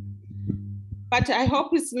proceed. But I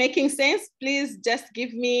hope it's making sense. Please just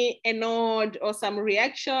give me a nod or some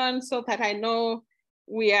reaction so that I know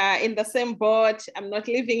we are in the same boat. I'm not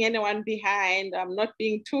leaving anyone behind. I'm not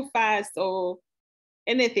being too fast or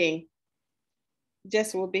anything.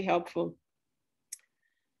 Just will be helpful.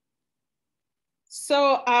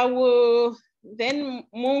 So I will then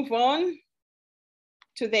move on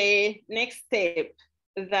to the next step.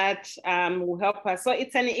 that will help us. So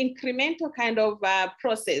it's an incremental kind of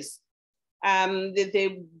process.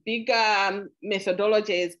 The bigger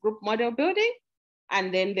methodology is group model building,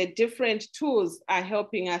 and then the different tools are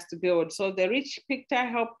helping us to build. So the rich picture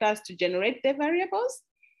helped us to generate the variables,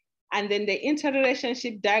 and then the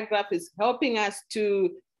interrelationship diagram is helping us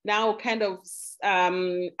to now kind of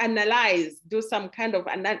analyze, do some kind of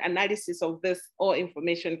analysis of this all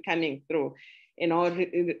information coming through, you know,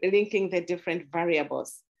 linking the different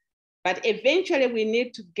variables. But eventually we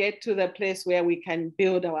need to get to the place where we can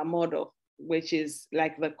build our model, which is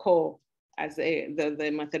like the core, as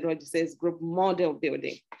the methodology says, group model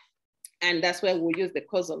building. And that's where we'll use the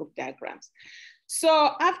causal loop diagrams.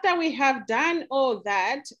 So after we have done all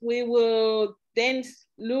that, we will then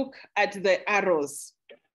look at the arrows.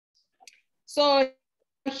 So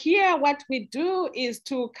here, what we do is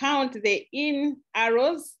to count the in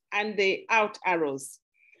arrows and the out arrows.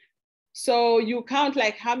 So you count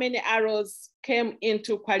like how many arrows came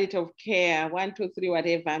into quality of care, 1, 2, 3,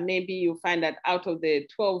 whatever. Maybe you find that out of the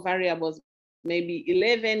 12 variables, maybe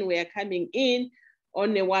 11 were coming in,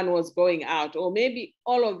 only 1 was going out, or maybe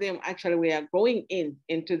all of them actually were going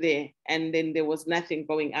into there, and then there was nothing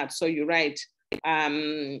going out. So you write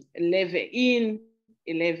 11 in,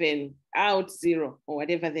 11 out, 0, or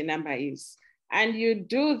whatever the number is. And you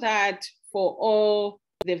do that for all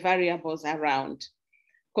the variables around,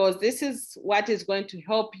 because this is what is going to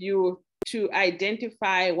help you to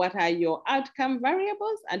identify what are your outcome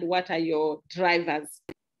variables and what are your drivers.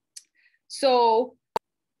 So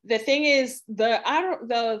the thing is, the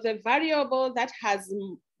variable that has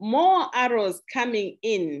more arrows coming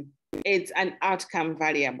in, it's an outcome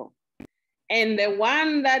variable. And the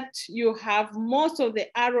one that you have most of the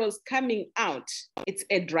arrows coming out, it's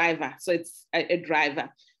a driver. So it's a driver.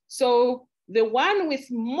 So the one with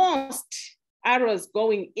most arrows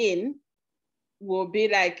going in will be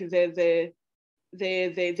like the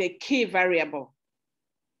key variable.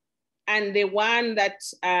 And the one that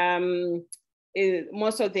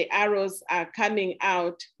most of the arrows are coming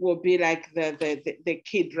out will be like the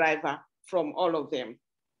key driver from all of them.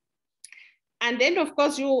 And then of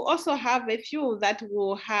course, you also have a few that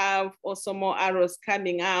will have also more arrows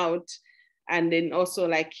coming out. And then also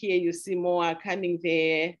like here, you see more coming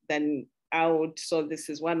there than out. So this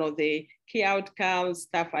is one of the key outcomes,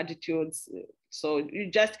 staff attitudes. So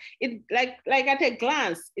you just, it like at a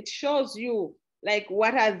glance, it shows you like,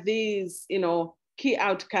 what are these, you know, key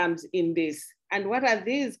outcomes in this? And what are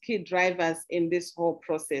these key drivers in this whole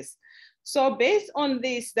process? So based on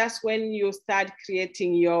this, that's when you start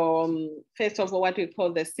creating your, first of all, what we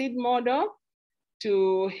call the seed model,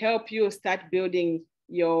 to help you start building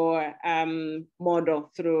your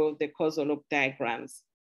model through the causal loop diagrams.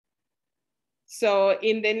 So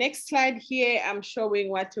in the next slide here, I'm showing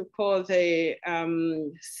what we call the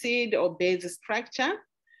seed or base structure.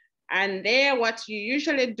 And there, what you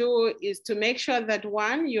usually do is to make sure that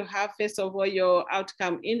one, you have first of all your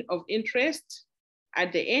outcome of interest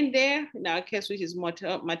at the end there, in our case, which is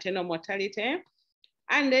maternal mortality.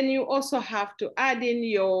 And then you also have to add in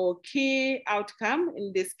your key outcome,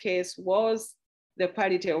 in this case was the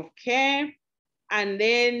quality of care. And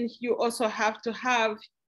then you also have to have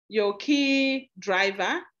your key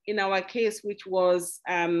driver, in our case, which was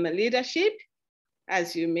leadership.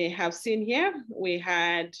 As you may have seen here, we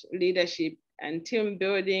had leadership and team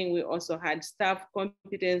building. We also had staff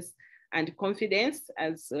competence and confidence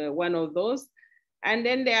as one of those. And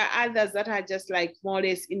then there are others that are just like more or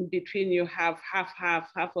less in between. You have half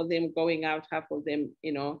of them going out, half of them,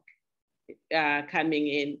 you know, coming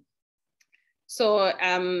in. So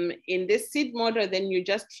in this seed model, then you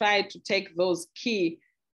just try to take those key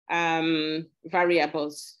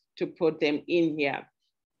variables to put them in here,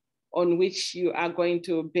 on which you are going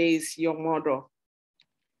to base your model.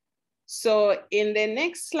 So in the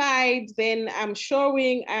next slide, then I'm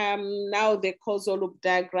showing now the causal loop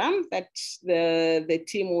diagram that the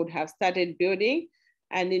team would have started building.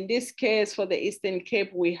 And in this case, for the Eastern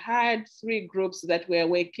Cape, we had 3 groups that were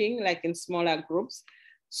working like in smaller groups.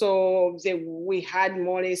 So we had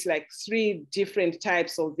more or less like 3 different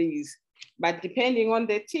types of these. But depending on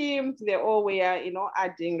the team, they all were, you know,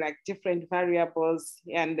 adding like different variables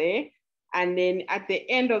here and there. And then at the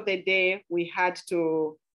end of the day, we had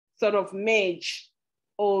to sort of merge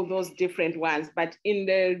all those different ones. But in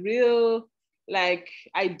the real, like,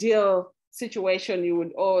 ideal situation, you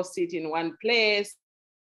would all sit in one place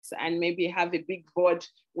and maybe have a big board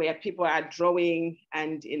where people are drawing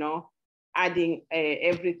and, you know, adding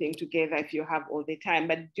everything together if you have all the time.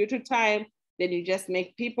 But due to time, then you just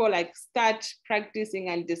make people like start practicing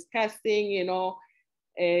and discussing, you know,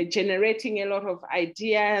 generating a lot of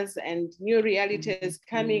ideas and new realities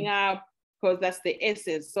coming up, because that's the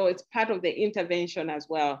essence. So it's part of the intervention as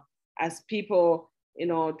well, as people,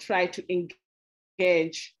 try to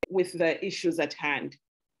engage with the issues at hand.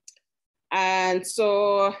 And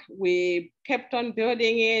so we kept on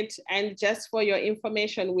building it. And just for your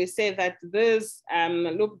information, we say that these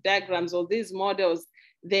loop diagrams or these models,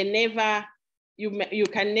 they never, you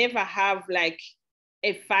can never have like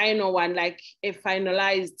a final one, like a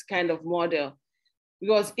finalized kind of model,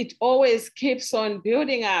 because it always keeps on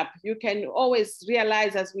building up. You can always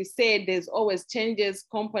realize, as we said, there's always changes,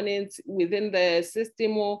 components within the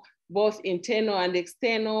system, both internal and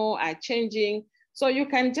external are changing. So you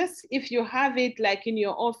can just, if you have it like in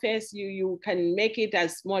your office, you can make it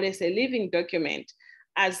as small as a living document.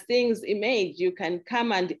 As things emerge, you can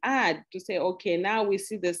come and add to say, okay, now we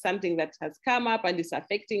see there's something that has come up and it's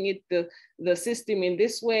affecting it, the system in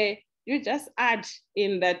this way. You just add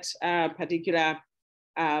in that particular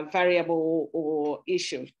variable or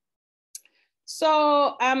issue.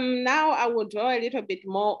 So now I will draw a little bit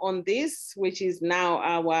more on this, which is now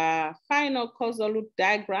our final causal loop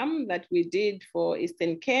diagram that we did for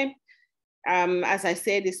Eastern Cape. As I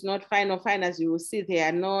said, it's not final, as you will see, there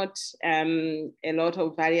are not a lot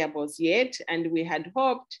of variables yet. And we had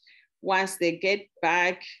hoped once they get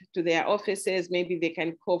back to their offices, maybe they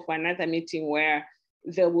can call for another meeting where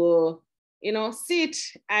they will, sit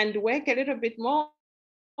and work a little bit more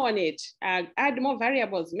on it, add more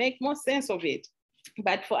variables, make more sense of it.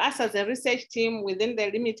 But for us as a research team, within the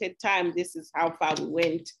limited time, this is how far we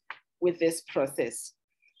went with this process.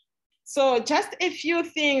 So just a few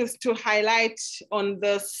things to highlight on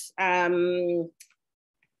this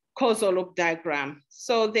causal loop diagram.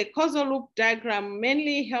 So the causal loop diagram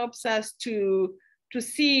mainly helps us to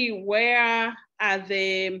see where are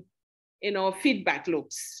the feedback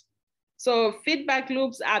loops. So feedback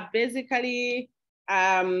loops are basically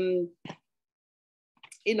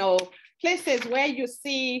places where you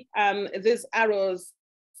see these arrows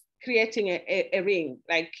creating a ring.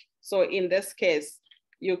 Like, so in this case,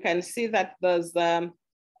 you can see that there's, okay,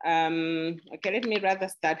 let me rather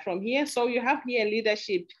start from here. So you have here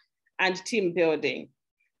leadership and team building.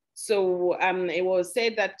 So it was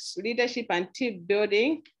said that leadership and team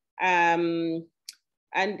building,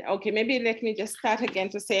 and okay, maybe let me just start again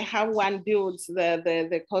to say how one builds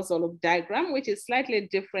the causal loop diagram, which is slightly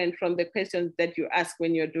different from the questions that you ask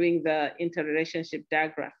when you're doing the interrelationship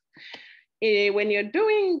diagram. When you're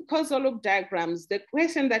doing causal loop diagrams, the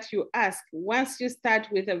question that you ask, once you start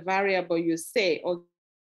with a variable, you say,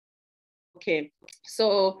 okay,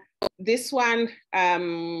 so this one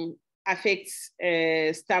affects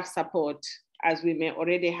staff support, as we may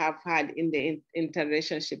already have had in the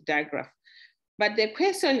interrelationship diagram. But the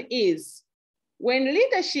question is, when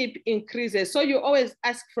leadership increases, so you always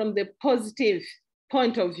ask from the positive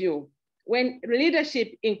point of view. When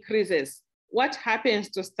leadership increases, what happens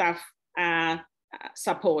to staff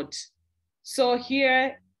support? So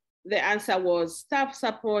here, the answer was staff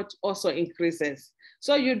support also increases.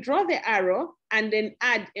 So you draw the arrow and then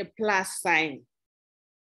add a plus sign.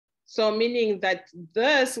 So meaning that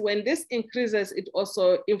this, when this increases, it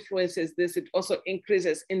also influences this, it also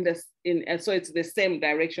increases in this, so it's the same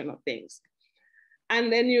direction of things.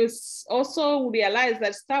 And then you also realize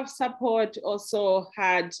that staff support also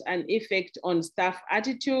had an effect on staff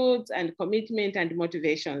attitudes and commitment and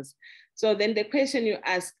motivations. So then the question you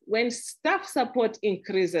ask, when staff support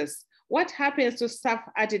increases, what happens to staff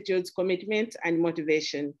attitudes, commitment, and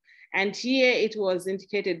motivation? And here it was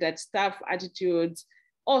indicated that staff attitudes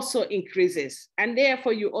also increases. And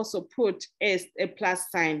therefore you also put a plus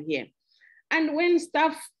sign here. And when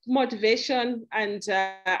staff motivation and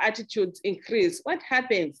attitudes increase, what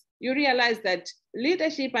happens? You realize that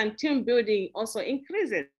leadership and team building also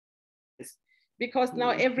increases, because now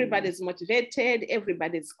everybody's motivated,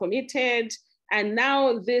 everybody's committed, and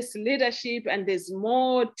now this leadership and there's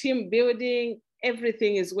more team building,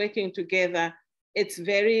 everything is working together. It's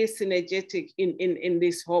very synergetic in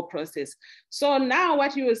this whole process. So now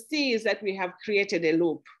what you will see is that we have created a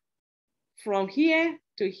loop from here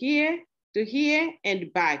to here to here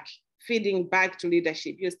and back, feeding back to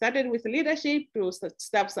leadership. You started with leadership to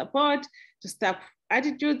staff support, to staff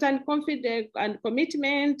attitudes and confidence and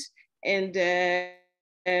commitment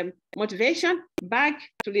and motivation, back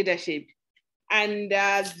to leadership. And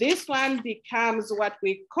this one becomes what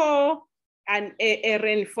we call a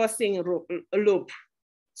reinforcing loop.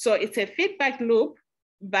 So it's a feedback loop,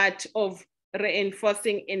 but of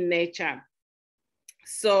reinforcing in nature.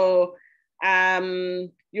 So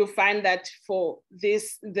you find that for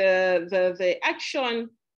this, the action,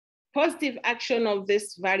 positive action of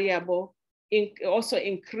this variable also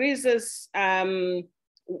increases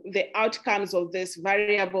the outcomes of this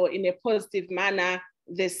variable in a positive manner,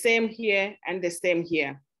 the same here and the same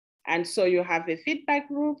here. And so you have a feedback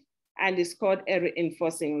loop, and it's called a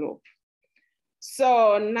reinforcing loop.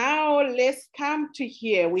 So now let's come to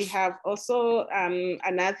here. We have also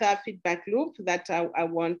another feedback loop that I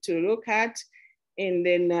want to look at, and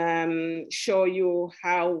then show you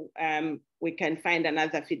how we can find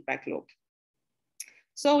another feedback loop.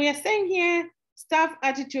 So we are saying here, staff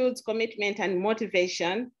attitudes, commitment, and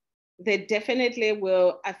motivation, they definitely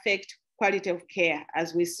will affect quality of care,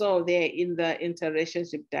 as we saw there in the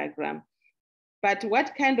interrelationship diagram. But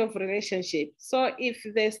what kind of relationship? So if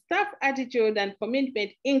the staff attitude and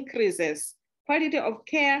commitment increases, quality of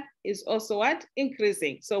care is also what?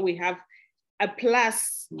 Increasing. So we have a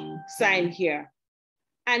plus sign here.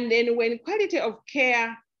 And then when quality of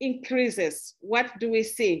care increases, what do we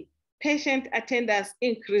see? Patient attendance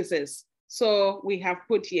increases. So we have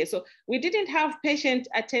put here. So we didn't have patient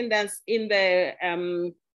attendance in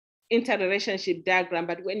the interrelationship diagram,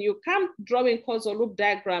 but when you come drawing causal loop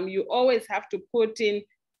diagram, you always have to put in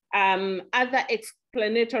other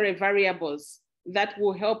explanatory variables that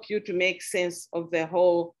will help you to make sense of the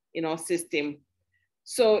whole system.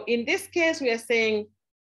 So in this case, we are saying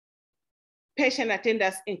patient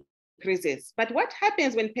attendance increases. But what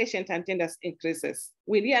happens when patient attendance increases?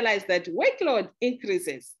 We realize that workload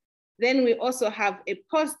increases. Then we also have a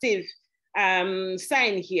positive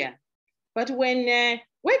sign here. But when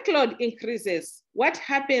workload increases, what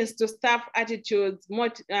happens to staff attitudes,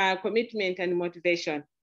 commitment, and motivation?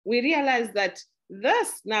 We realize that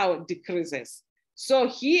this now decreases. So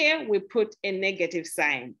here we put a negative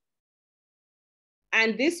sign.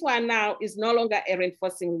 And this one now is no longer a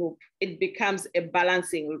reinforcing loop. It becomes a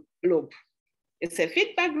balancing loop. It's a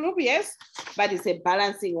feedback loop, yes, but it's a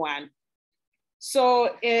balancing one.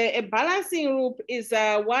 So a balancing loop is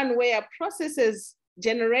one where processes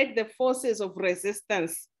generate the forces of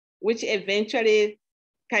resistance, which eventually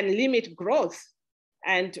can limit growth,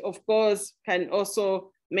 and of course can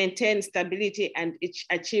also maintain stability and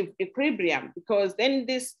achieve equilibrium, because then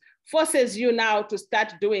this forces you now to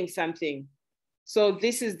start doing something. So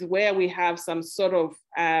this is where we have some sort of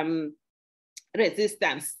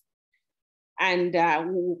resistance, and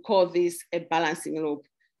we will call this a balancing loop.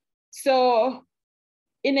 So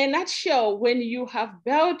in a nutshell, when you have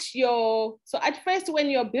built so at first when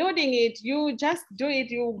you're building it, you just do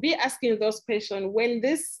it, you'll be asking those questions. When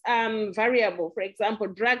this variable, for example,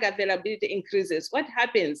 drug availability increases, what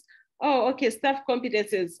happens? Oh, okay, staff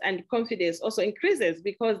competences and confidence also increases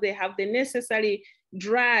because they have the necessary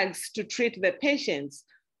drugs to treat the patients,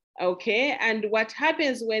 okay? And what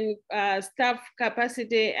happens when staff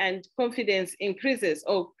capacity and confidence increases?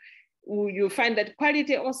 Oh, you find that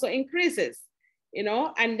quality also increases.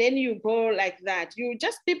 And then you go like that. You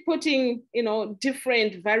just be putting,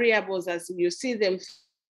 different variables as you see them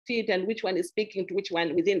fit and which one is speaking to which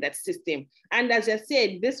one within that system. And as I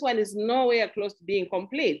said, this one is nowhere close to being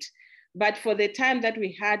complete. But for the time that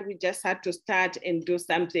we had, we just had to start and do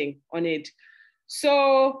something on it.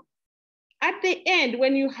 So at the end,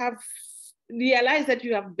 when you have realized that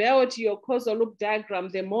you have built your causal loop diagram,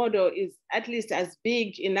 the model is at least as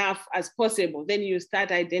big enough as possible, then you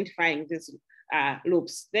start identifying this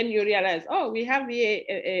loops. Then you realize, oh, we have here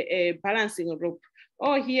a balancing loop.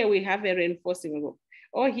 Oh, here we have a reinforcing loop.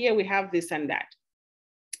 Oh, here we have this and that.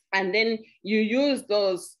 And then you use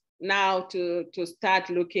those now to start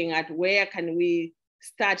looking at where can we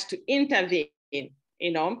start to intervene.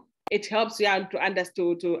 It helps you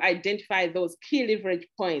to identify those key leverage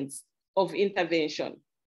points of intervention.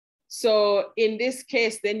 So in this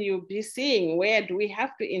case, then you'll be seeing where do we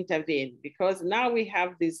have to intervene, because now we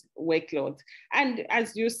have this workload. And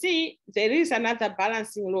as you see, there is another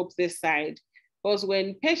balancing loop this side, because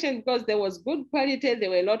because there was good quality, there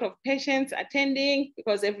were a lot of patients attending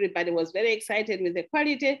because everybody was very excited with the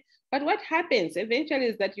quality. But what happens eventually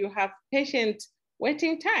is that you have patient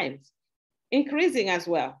waiting times increasing as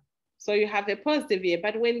well. So you have a positive here,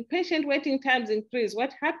 but when patient waiting times increase,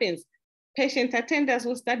 what happens? Patient attendance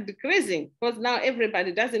will start decreasing, because now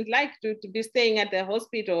everybody doesn't like to be staying at the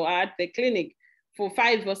hospital or at the clinic for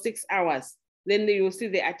 5 or 6 hours. Then you will see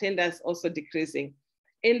the attendance also decreasing.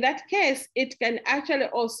 In that case, it can actually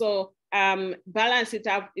also balance it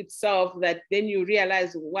out itself, that then you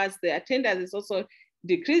realize once the attendance is also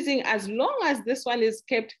decreasing, as long as this one is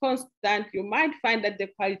kept constant, you might find that the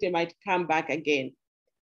quality might come back again.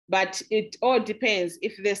 But it all depends.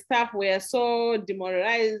 If the staff were so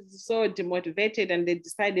demoralized, so demotivated, and they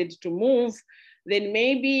decided to move, then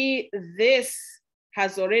maybe this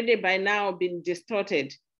has already by now been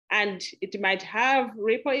distorted. And it might have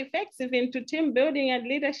ripple effects even to team building and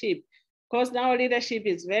leadership, because now leadership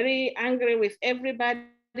is very angry with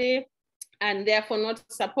everybody and therefore not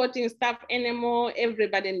supporting staff anymore.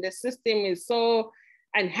 Everybody in the system is so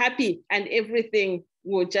unhappy, and everything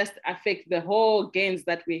will just affect the whole gains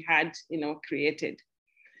that we had, created.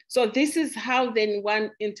 So this is how then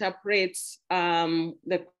one interprets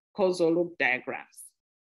the causal loop diagrams.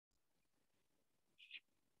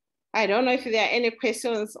 I don't know if there are any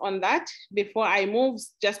questions on that before I move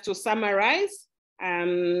just to summarize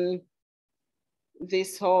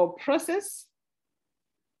this whole process.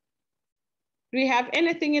 Do we have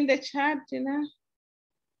anything in the chat, Gina?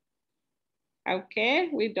 Okay,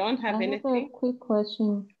 we don't have anything. I have a quick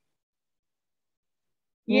question.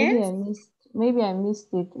 Yes. Maybe I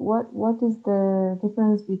missed it. What is the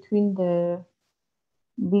difference between the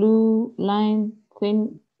blue line,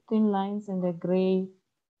 thin lines, and the gray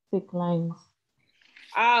thick lines?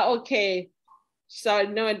 Okay. So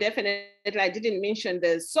no, definitely I didn't mention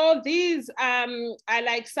this. So these are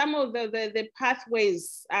like some of the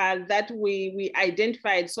pathways that we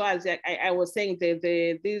identified. So as I was saying,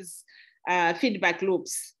 these feedback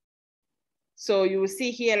loops. So you will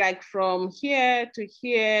see here, like from here to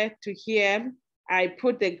here to here, I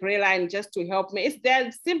put the gray line just to help me.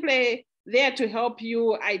 They're simply there to help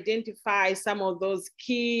you identify some of those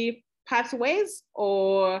key pathways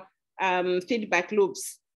or feedback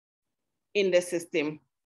loops in the system.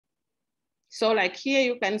 So like here,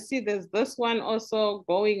 you can see there's this one also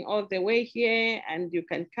going all the way here, and you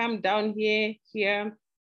can come down here,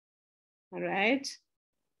 all right?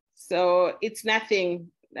 So it's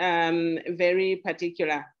nothing very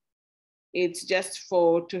particular. It's just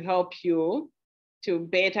to help you to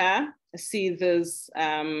better see those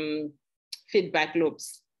feedback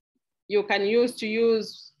loops. You can use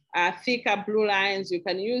thicker blue lines. You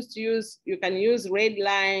can use red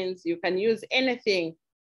lines. You can use anything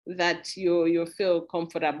that you feel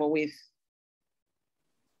comfortable with.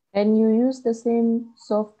 And you use the same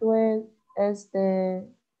software as the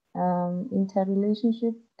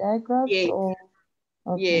interrelationship diagrams? Yes. Or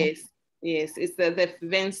okay. Yes, it's the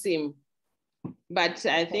VenSim. But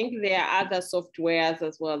I think there are other softwares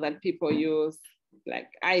as well that people use, like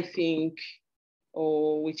I think,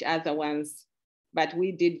 or which other ones, but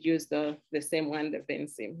we did use the same one, the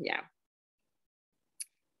VenSim, yeah.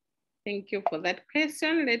 Thank you for that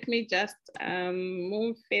question. Let me just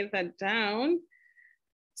move further down.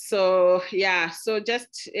 So yeah, so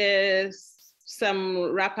just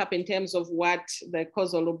some wrap up in terms of what the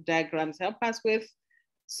causal loop diagrams help us with.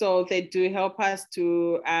 So they do help us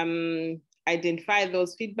to identify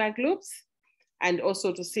those feedback loops, and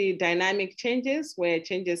also to see dynamic changes where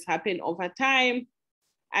changes happen over time.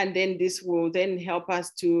 And then this will then help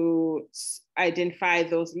us to identify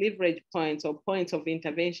those leverage points or points of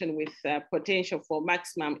intervention with potential for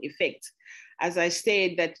maximum effect. As I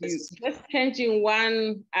said, that you just changing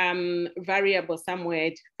one variable somewhere,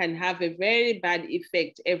 it can have a very bad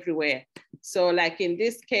effect everywhere. So like in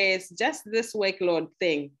this case, just this workload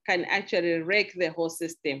thing can actually wreck the whole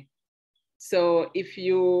system. So if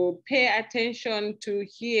you pay attention to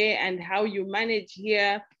here and how you manage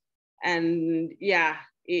here, and yeah,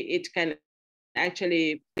 it can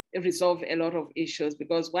actually resolve a lot of issues,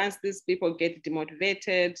 because once these people get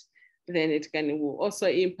demotivated, then it can also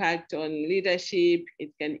impact on leadership.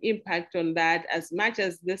 It can impact on that. As much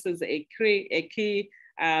as this is a key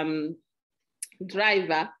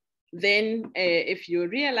driver, then if you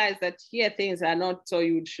realize that here things are not, so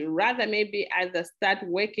you should rather maybe either start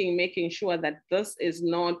working, making sure that this is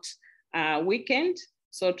not weakened.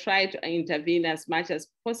 So try to intervene as much as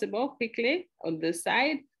possible quickly on this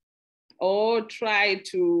side, or try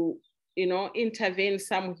to intervene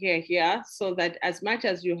somewhere here, so that as much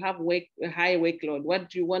as you have high workload, what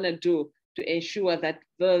do you want to do to ensure that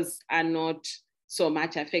those are not so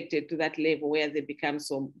much affected to that level where they become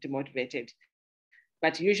so demotivated?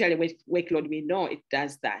 But usually with workload, we know it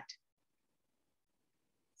does that.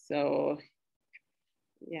 So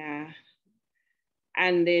yeah,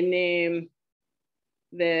 and then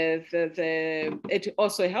it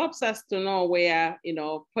also helps us to know where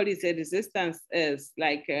policy resistance is,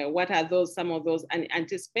 like what are some of those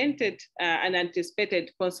unanticipated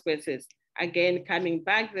consequences. Again, coming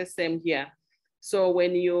back the same here. So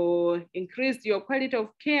when you increase your quality of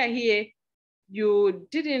care here, you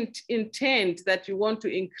didn't intend that you want to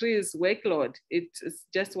increase workload. It's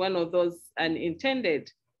just one of those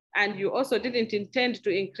unintended. And you also didn't intend to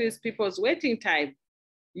increase people's waiting time.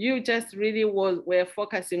 You just really were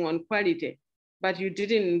focusing on quality, but you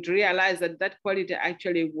didn't realize that that quality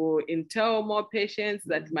actually will entail more patients.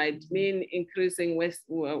 That might mean increasing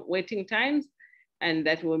waiting times. and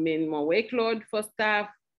that will mean more workload for staff,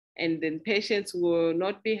 and then patients will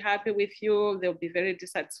not be happy with you, they'll be very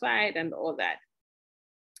dissatisfied and all that.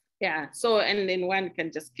 Yeah, so, and then one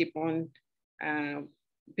can just keep on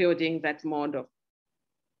building that model,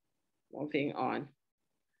 moving on.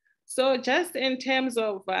 So just in terms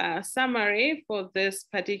of summary for this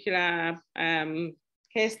particular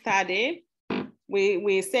case study,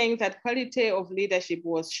 we're saying that quality of leadership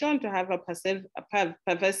was shown to have a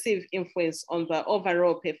pervasive influence on the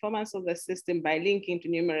overall performance of the system by linking to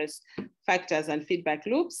numerous factors and feedback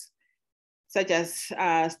loops, such as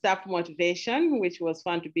staff motivation, which was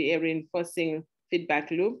found to be a reinforcing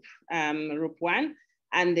feedback loop, loop one,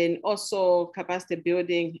 and then also capacity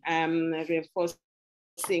building reinforcing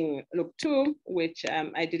loop two, which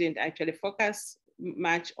I didn't actually focus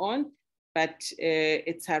much on, but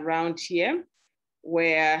it's around here,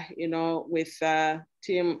 where, you know, with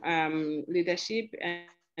team leadership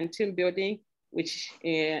and team building, which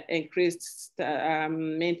increased,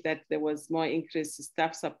 meant that there was more increased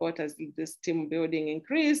staff support as this team building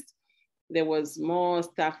increased. There was more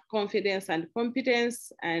staff confidence and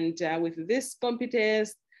competence. And with this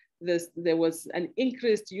competence, there was an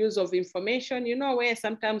increased use of information, you know, where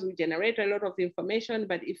sometimes we generate a lot of information,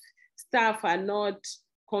 but if staff are not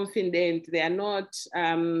confident, they are not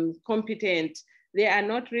competent, they are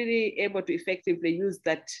not really able to effectively use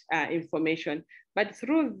that information. But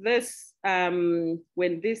through this,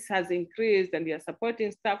 when this has increased and we are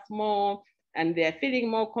supporting staff more and they are feeling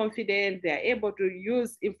more confident, they are able to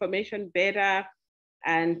use information better.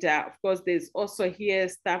 And of course, there's also here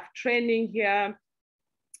staff training here,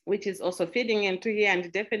 which is also feeding into here.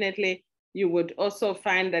 And definitely you would also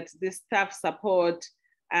find that this staff support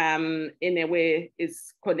in a way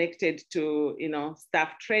is connected to, you know,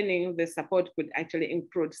 staff training. The support could actually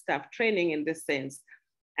include staff training in this sense.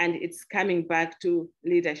 And it's coming back to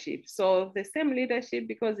leadership. So the same leadership,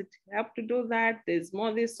 because it helped to do that, there's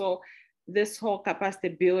more this, so this whole capacity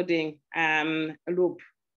building loop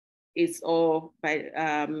is all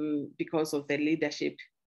by because of the leadership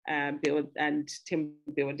build and team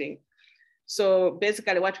building. So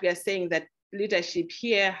basically what we are saying that leadership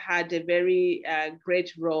here had a very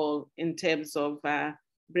great role in terms of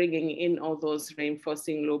bringing in all those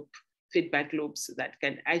reinforcing loop, feedback loops that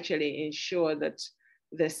can actually ensure that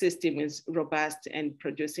the system is robust and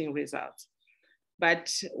producing results.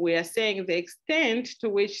 But we are saying the extent to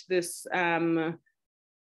which this R1,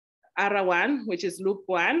 which is loop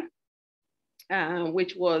one,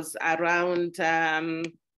 which was around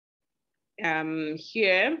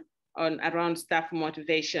here on around staff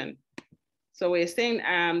motivation. So we're saying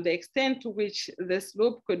the extent to which this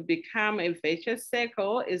loop could become a vicious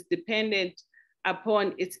circle is dependent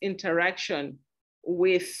upon its interaction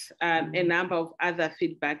with a number of other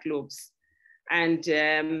feedback loops. And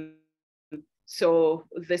so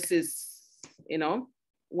this is, you know,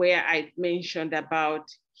 where I mentioned about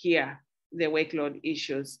here, the workload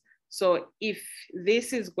issues. So if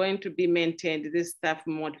this is going to be maintained, this staff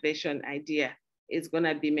motivation idea is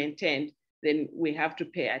gonna be maintained, then we have to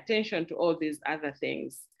pay attention to all these other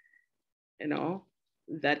things, you know,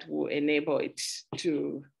 that will enable it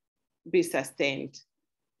to be sustained.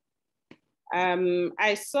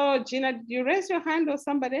 I saw, Gina, did you raise your hand or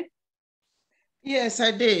somebody? Yes,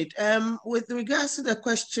 I did. With regards to the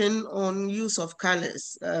question on use of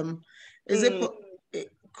colors,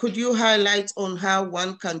 could you highlight on how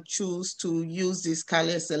one can choose to use these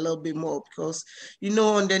colors a little bit more? Because, you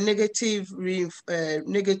know, on the negative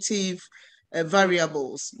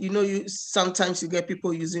variables, you know, sometimes you get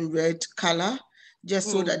people using red color just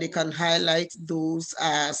so that they can highlight those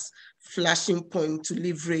as flashing point to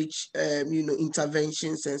leverage, you know,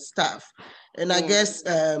 interventions and stuff. And I guess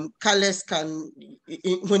colors can,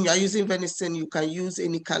 when you're using venison, you can use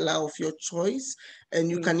any color of your choice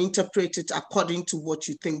and you can interpret it according to what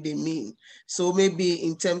you think they mean. So maybe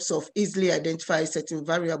in terms of easily identify certain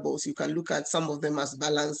variables, you can look at some of them as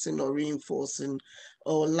balancing or reinforcing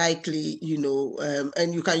or likely, you know,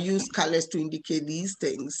 and you can use colors to indicate these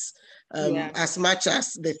things as much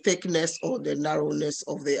as the thickness or the narrowness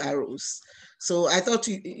of the arrows. So I thought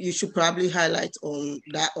you should probably highlight on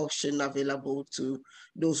that option available to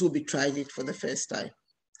those who will be trying it for the first time.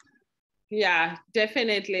 Yeah,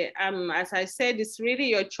 definitely. As I said, it's really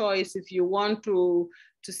your choice. If you want to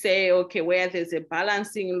say, okay, where there's a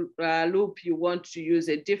balancing loop, you want to use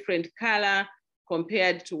a different color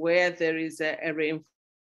compared to where there is a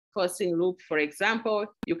reinforcing loop, for example,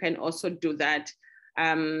 you can also do that.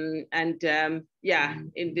 Yeah,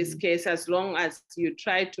 in this case, as long as you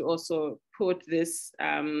try to also put this,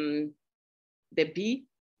 the B,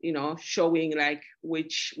 you know, showing like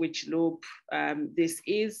which loop this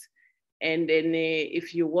is, And then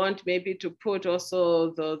if you want maybe to put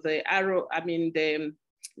also the arrow, I mean,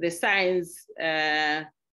 the signs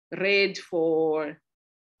red for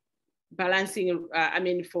balancing, I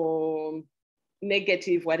mean, for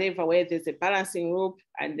negative, whatever, where there's a balancing loop,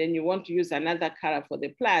 and then you want to use another color for the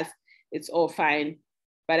plus, it's all fine.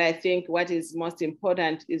 But I think what is most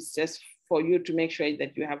important is just for you to make sure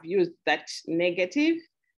that you have used that negative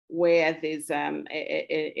where there's a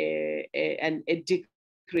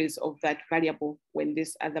decrease of that variable when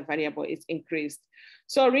this other variable is increased.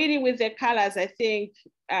 So really with the colors, I think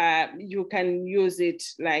you can use it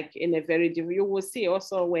like in a very different, you will see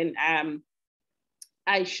also when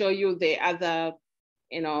I show you the other,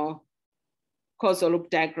 causal loop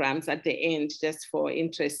diagrams at the end, just for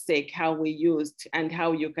interest's sake, how we used and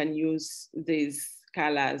how you can use these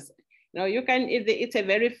colors. You can, it's a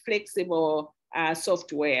very flexible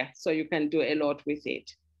software, so you can do a lot with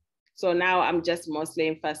it. So now I'm just mostly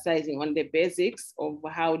emphasizing on the basics of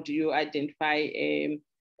how do you identify a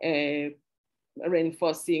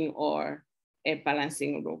reinforcing or a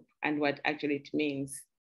balancing loop and what actually it means.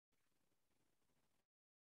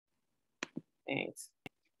 Thanks.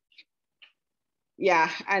 Yeah,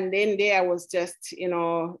 and then there I was just,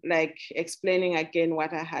 like explaining again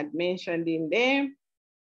what I had mentioned in there.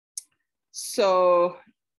 So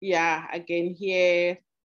yeah, again here,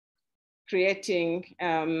 creating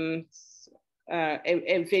a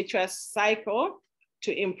virtuous cycle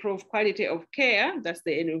to improve quality of care. That's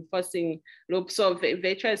the reinforcing loop. So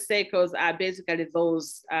virtuous cycles are basically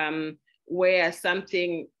those where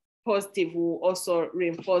something positive will also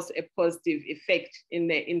reinforce a positive effect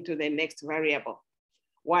into the next variable.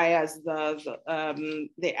 Whereas the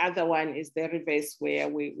other one is the reverse, where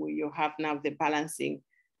you have now the balancing,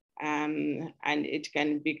 and it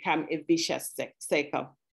can become a vicious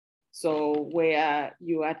cycle. So where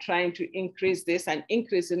you are trying to increase this, and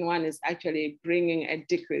increase in one is actually bringing a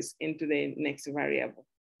decrease into the next variable.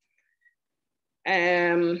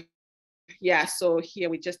 Yeah, so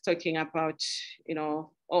here we're just talking about,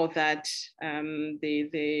 all that,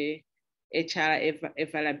 the HR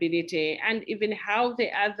availability, and even how the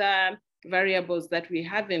other variables that we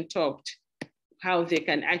haven't talked, how they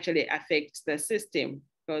can actually affect the system.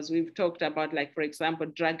 Because we've talked about, like, for example,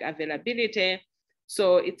 drug availability.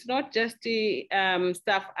 So it's not just the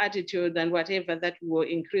staff attitude and whatever that will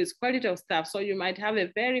increase quality of staff. So you might have a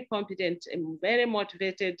very competent and very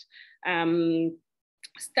motivated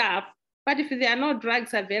staff, but if there are no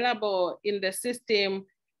drugs available in the system,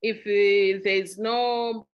 if there's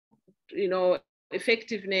no,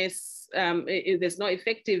 effectiveness, if there's no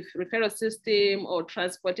effective referral system or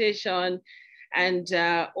transportation, and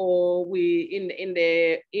or we in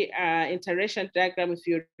the interaction diagram, if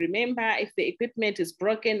you remember, if the equipment is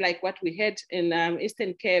broken, like what we had in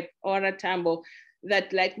Eastern Cape or Tambo,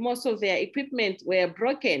 that like most of their equipment were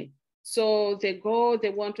broken. So they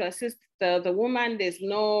want to assist the woman. There's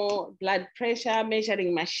no blood pressure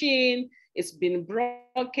measuring machine. It's been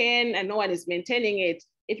broken and no one is maintaining it.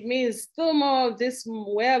 It means still more this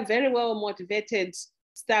very well motivated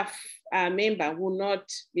staff member will not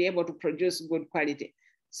be able to produce good quality.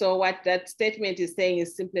 So what that statement is saying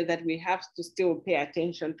is simply that we have to still pay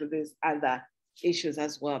attention to these other issues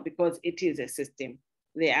as well, because it is a system.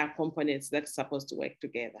 There are components that are supposed to work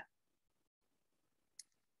together.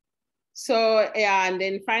 So, yeah, and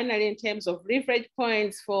then finally, in terms of leverage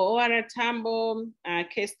points for OR Tambo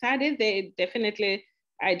case study, they definitely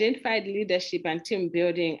identified leadership and team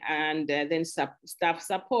building, and then staff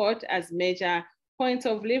support as major points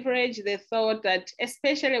of leverage. They thought that,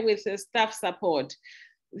 especially with the staff support,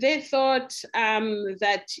 they thought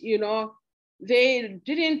that, they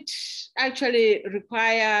didn't actually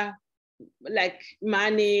require like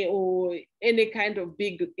money or any kind of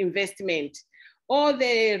big investment. All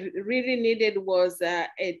they really needed was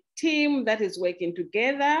a team that is working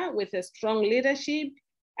together with a strong leadership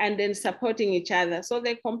and then supporting each other. So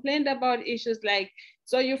they complained about issues like,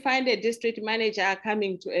 so you find a district manager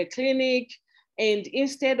coming to a clinic, and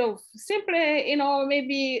instead of simply,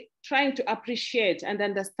 maybe trying to appreciate and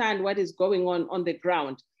understand what is going on the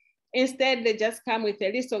ground, instead they just come with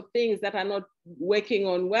a list of things that are not working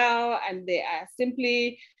on well, and they are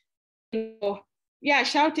simply,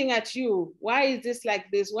 shouting at you. Why is this like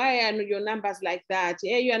this? Why are your numbers like that?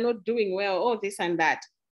 Yeah, you are not doing well, all this and that.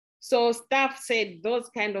 So staff said those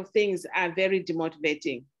kind of things are very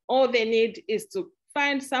demotivating. All they need is to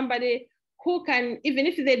find somebody who can, even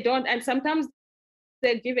if they don't, and sometimes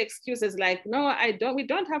they give excuses like, no, we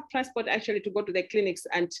don't have transport actually to go to the clinics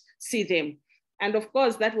and see them. And of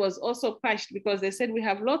course, that was also pushed because they said we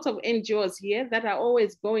have lots of NGOs here that are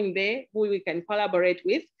always going there who we can collaborate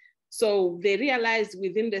with. So they realized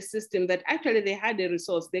within the system that actually they had a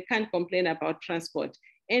resource. They can't complain about transport.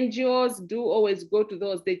 NGOs do always go to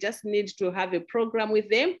those. They just need to have a program with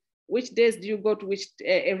them. Which days do you go to which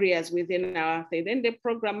areas within our thing? Then the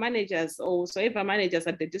program managers or whoever managers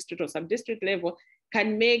at the district or sub-district level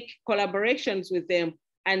can make collaborations with them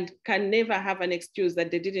and can never have an excuse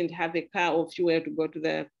that they didn't have a car or fuel to go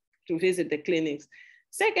to visit the clinics.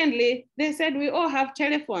 Secondly, they said we all have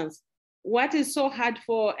telephones. What is so hard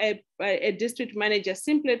for a district manager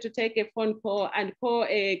simply to take a phone call and call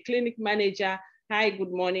a clinic manager? Hi,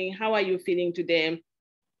 good morning. How are you feeling today?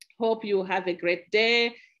 Hope you have a great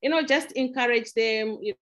day. Just encourage them.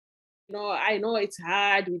 I know it's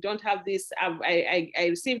hard. We don't have this. I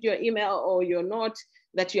received your email or your note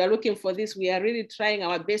that you are looking for this. We are really trying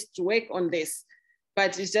our best to work on this,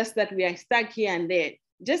 but it's just that we are stuck here and there.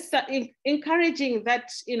 Just encouraging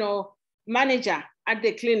that, manager at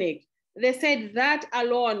the clinic. They said that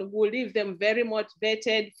alone will leave them very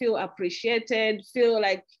motivated, feel appreciated, feel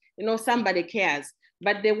like, somebody cares.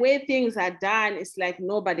 But the way things are done, it's like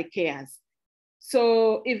nobody cares.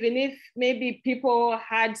 So even if maybe people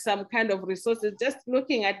had some kind of resources, just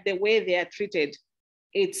looking at the way they are treated,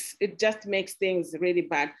 it just makes things really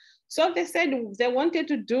bad. So they said they wanted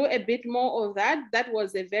to do a bit more of that. That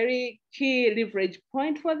was a very key leverage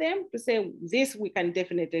point for them to say, this we can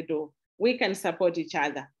definitely do. We can support each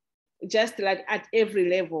other, just like at every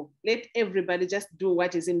level. Let everybody just do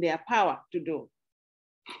what is in their power to do.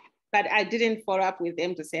 But I didn't follow up with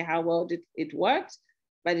them to say how well it worked,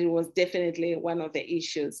 but it was definitely one of the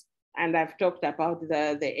issues. And I've talked about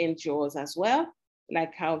the NGOs as well,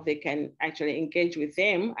 like how they can actually engage with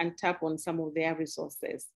them and tap on some of their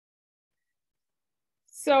resources.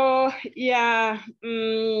 So yeah,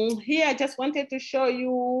 here I just wanted to show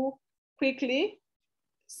you quickly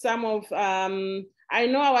some of, I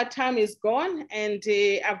know our time is gone and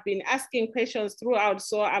I've been asking questions throughout,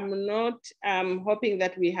 so I'm not hoping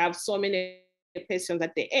that we have so many questions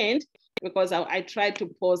at the end, because I try to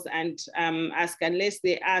pause and ask, unless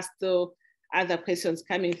they ask the other questions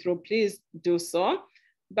coming through, please do so.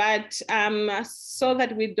 But so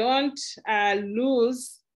that we don't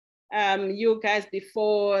lose you guys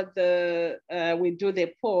before we do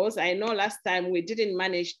the pause, I know last time we didn't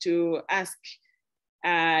manage to ask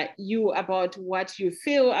you about what you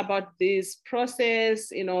feel about this process,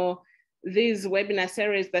 these webinar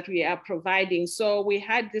series that we are providing. So we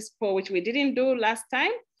had this poll, which we didn't do last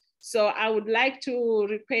time. So I would like to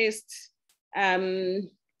request, yeah,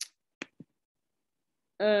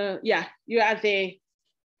 you are the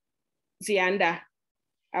Zianda.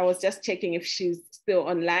 I was just checking if she's still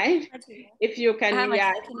online. If you can,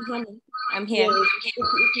 yeah. Can you hear me? I'm here. Yes,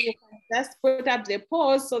 if you can just put up the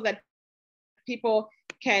pause so that people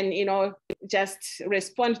can, just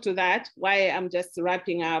respond to that while I'm just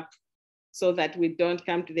wrapping up, so that we don't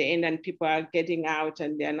come to the end and people are getting out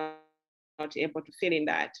and they're not able to fill in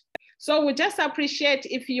that. So we just appreciate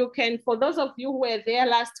if you can, for those of you who were there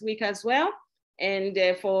last week as well, and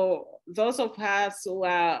for those of us who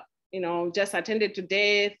are, just attended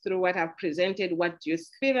today through what I've presented, what do you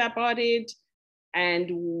feel about it? And,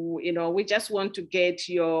 we just want to get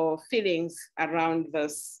your feelings around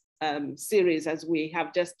this series as we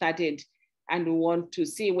have just started, and we want to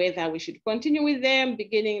see whether we should continue with them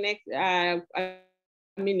beginning next,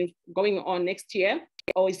 going on next year,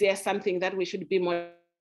 or is there something that we should be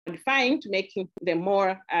modifying to make them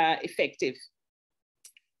more effective?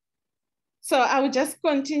 So I will just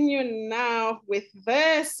continue now with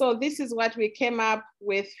this. So this is what we came up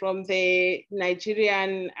with from the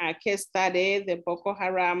Nigerian case study, the Boko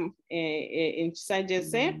Haram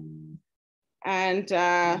insurgency. And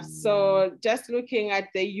so just looking at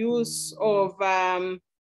the use of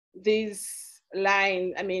these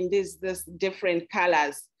lines, these different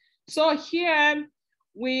colors. So here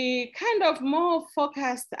we kind of more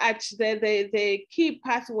focused at the key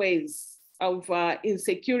pathways of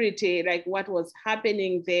insecurity, like what was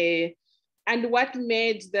happening there and what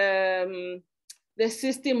made the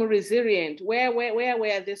system resilient, where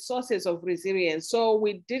were the sources of resilience. So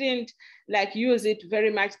we didn't use it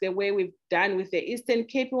very much the way we've done with the Eastern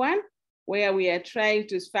Cape one, where we are trying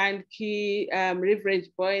to find key leverage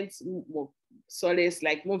points, solace,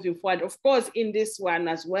 moving forward. Of course, in this one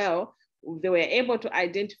as well, they were able to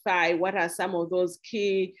identify what are some of those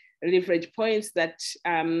key leverage points that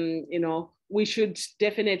we should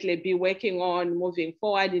definitely be working on moving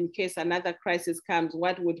forward in case another crisis comes.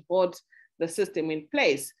 What would hold the system in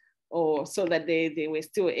place, or so that they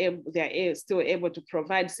are still able to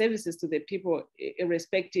provide services to the people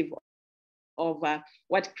irrespective of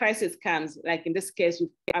what crisis comes. Like in this case, we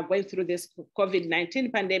are going through this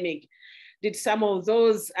COVID-19 pandemic. did some of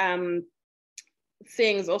those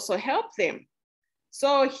things also help them?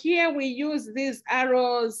 So here we use these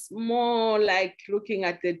arrows more like looking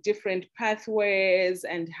at the different pathways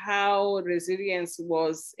and how resilience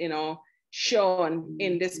was, shown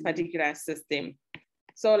in this particular system.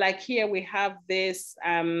 So like here we have this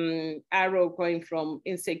arrow going from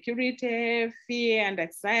insecurity, fear, and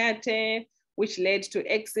anxiety, which led to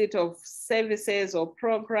exit of services or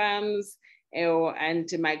programs, and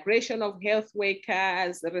migration of health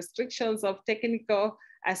workers, restrictions of technical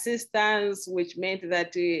assistance, which meant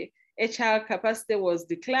that HR capacity was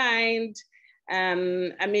declined,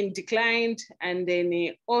 and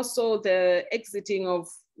then also the exiting of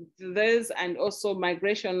this and also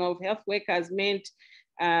migration of health workers meant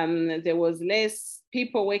there was less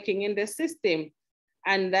people working in the system.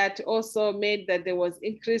 And that also made that there was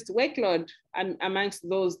increased workload amongst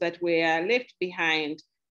those that were left behind.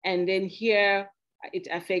 And then here it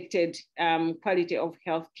affected quality of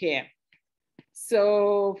healthcare.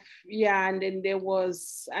 So yeah, and then there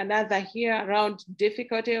was another here around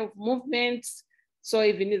difficulty of movements. So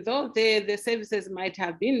even though the services might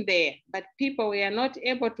have been there, but people were not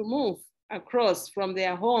able to move across from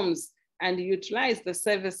their homes and utilize the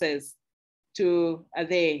services to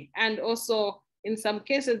there. And also in some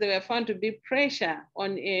cases, they were found to be pressure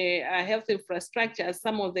on a health infrastructure, as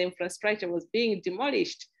some of the infrastructure was being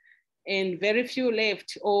demolished and very few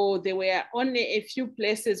left, or there were only a few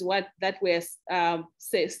places that were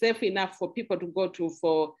safe enough for people to go to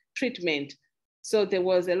for treatment. So there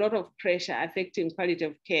was a lot of pressure affecting quality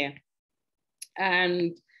of care.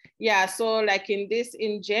 And yeah, so like in this,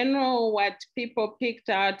 in general, what people picked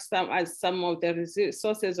out as some of the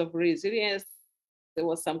sources of resilience, there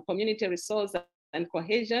was some community resource and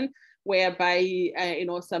cohesion, whereby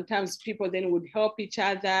sometimes people then would help each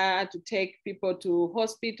other to take people to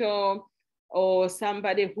hospital, or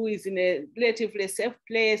somebody who is in a relatively safe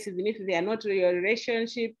place, even if they are not in your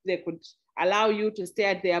relationship, they could allow you to stay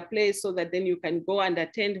at their place so that then you can go and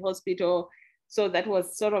attend hospital. So that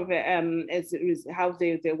was sort of how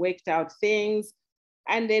they worked out things.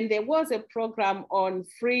 And then there was a program on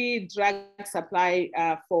free drug supply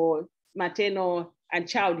for maternal and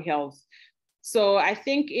child health. So I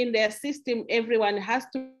think in their system, everyone has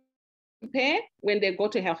to pay when they go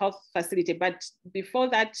to a health facility. But before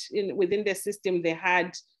that, within the system, they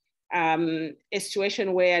had a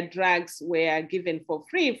situation where drugs were given for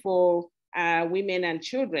free for women and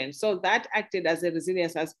children. So that acted as a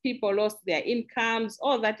resilience as people lost their incomes.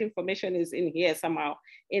 All that information is in here somehow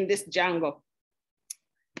in this jungle.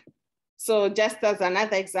 So just as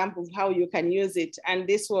another example of how you can use it, and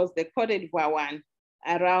this was the Cote d'Ivoire one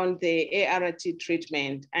around the ART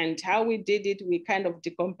treatment, and how we did it, we kind of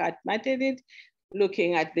decompartmented it,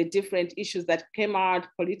 looking at the different issues that came out,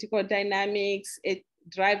 political dynamics,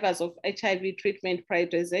 drivers of HIV treatment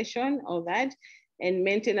prioritization, all that, and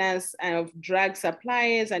maintenance of drug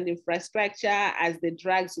supplies and infrastructure as the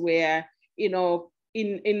drugs were, in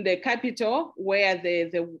the capital where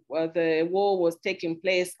the war was taking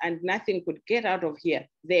place and nothing could get out of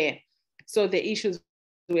there. So the issues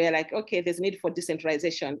were like, okay, there's need for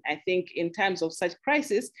decentralization. I think in times of such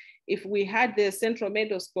crisis, if we had the central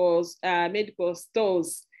medical stores,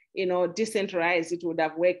 decentralized, it would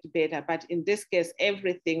have worked better. But in this case,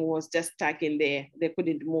 everything was just stuck in there. They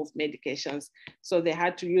couldn't move medications. So they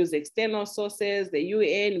had to use external sources, the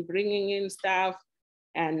UN bringing in stuff,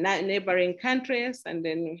 and neighboring countries. And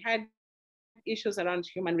then we had issues around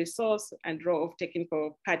human resource and role of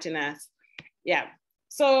technical partners. Yeah.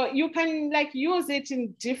 So you can use it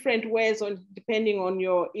in different ways depending on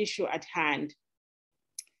your issue at hand.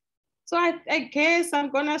 So I guess I'm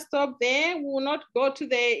gonna stop there. We will not go to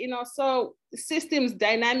the, so systems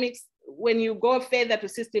dynamics, when you go further to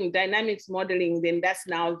system dynamics modeling, then that's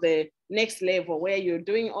now the next level where you're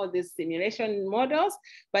doing all these simulation models.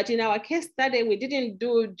 But in our case study, we didn't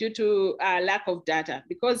do due to lack of data,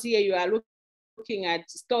 because here you are looking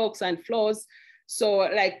at stocks and flows. So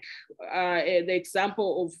the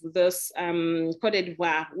example of this Cote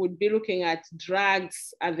d'Ivoire would be looking at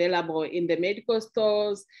drugs available in the medical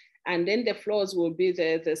stores, and then the flows will be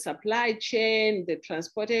the supply chain, the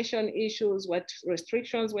transportation issues, what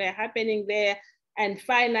restrictions were happening there, and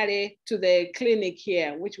finally to the clinic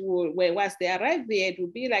here, which will, once they arrive there, it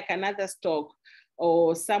will be like another stock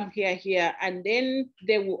or some here, and then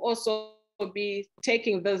they will also be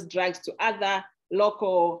taking those drugs to other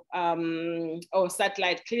local or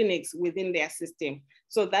satellite clinics within their system.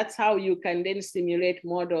 So that's how you can then simulate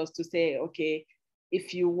models to say, okay,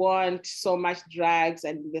 if you want so much drugs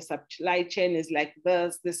and the supply chain is like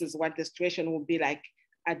this is what the situation will be like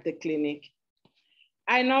at the clinic.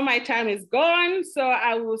 I know my time is gone, so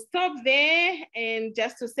I will stop there. And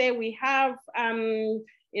just to say, we have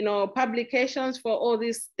publications for all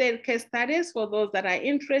these case studies for those that are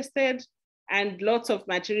interested, and lots of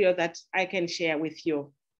material that I can share with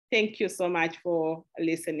you. Thank you so much for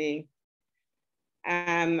listening.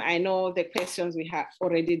 I know the questions we have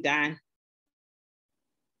already done.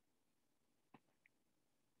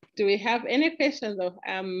 Do we have any questions?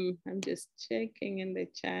 I'm just checking in the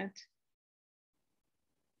chat.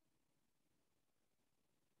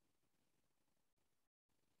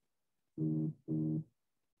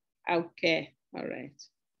 Okay, all right.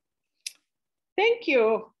 Thank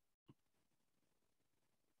you.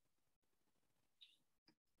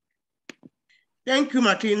 Thank you,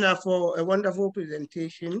 Martina, for a wonderful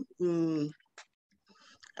presentation.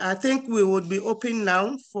 I think we would be open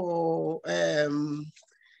now for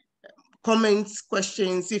comments,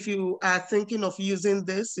 questions. If you are thinking of using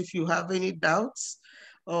this, if you have any doubts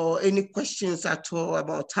or any questions at all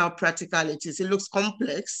about how practical it is. It looks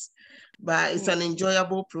complex, but it's an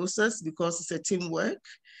enjoyable process because it's a teamwork.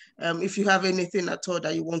 If you have anything at all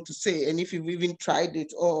that you want to say, and if you've even tried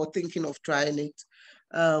it or thinking of trying it,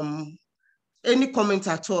 any comment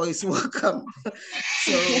at all is welcome.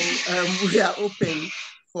 So we are open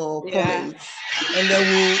for comments. And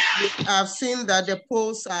then I've seen that the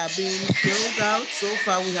polls are being filled out. So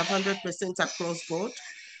far, we have 100% across board,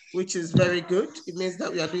 which is very good. It means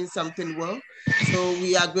that we are doing something well. So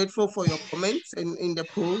we are grateful for your comments in the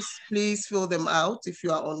polls. Please fill them out if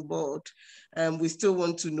you are on board. We still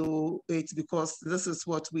want to know it because this is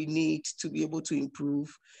what we need to be able to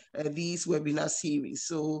improve these webinar series.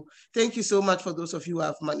 So thank you so much for those of you who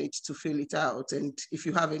have managed to fill it out. And if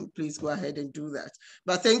you haven't, please go ahead and do that.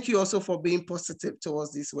 But thank you also for being positive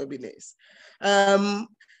towards these webinars.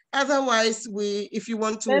 Otherwise, if you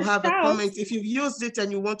want to have a comment, if you've used it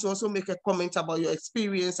and you want to also make a comment about your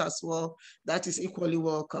experience as well, that is equally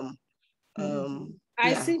welcome.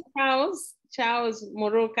 I see Charles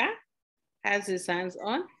Moroka has his hands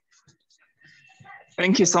on.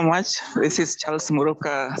 Thank you so much. This is Charles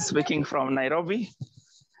Moroka speaking from Nairobi.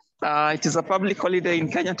 It is a public holiday in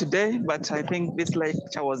Kenya today, but I think this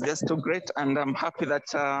lecture was just too great, and I'm happy that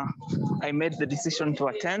I made the decision to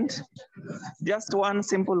attend. Just one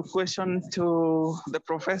simple question to the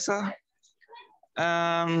professor.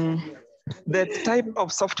 The type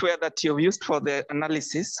of software that you've used for the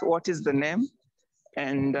analysis, what is the name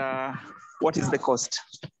and what is the cost?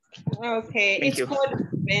 Okay, Thank you. Called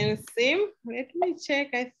Vensim. Let me check.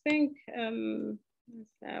 I think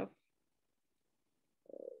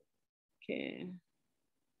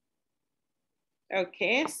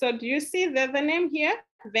okay, so do you see the name here?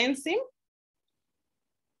 Vensim?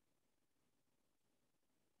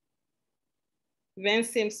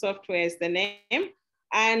 Vensim software is the name.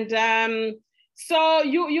 And so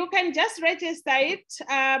you can just register it.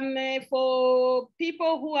 For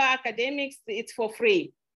people who are academics, it's for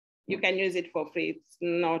free. You can use it for free, it's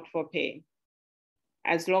not for pay,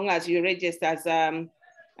 as long as you register as an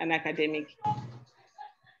academic.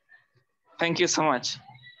 Thank you so much.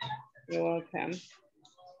 You're welcome.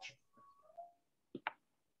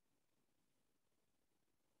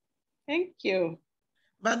 Thank you.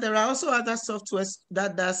 But there are also other softwares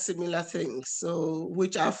that does similar things, so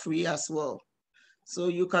which are free as well. So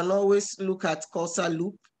you can always look at Causal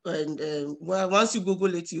Loop, and well, once you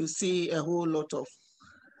Google it, you see a whole lot of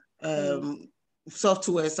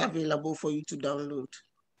softwares available for you to download.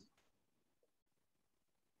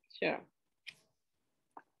 Sure.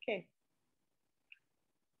 Okay.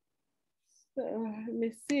 So let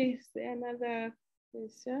me see, is there another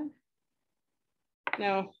question?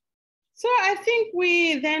 No. So I think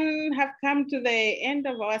we then have come to the end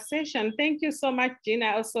of our session. Thank you so much,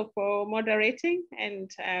 Gina, also for moderating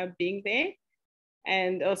and being there.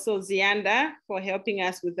 And also Zianda for helping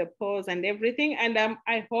us with the polls and everything. And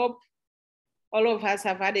I hope all of us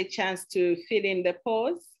have had a chance to fill in the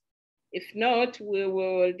polls. If not, we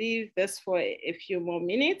will leave this for a few more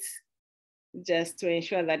minutes just to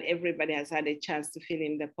ensure that everybody has had a chance to fill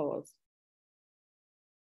in the polls.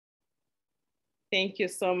 Thank you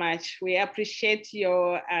so much. We appreciate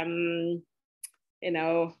your,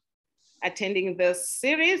 attending this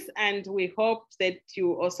series, and we hope that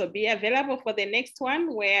you also be available for the next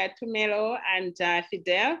one where Tumelo and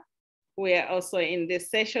Fidel, who are also in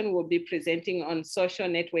this session, will be presenting on social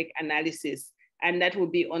network analysis, and that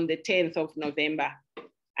will be on the 10th of November.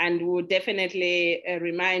 And we'll definitely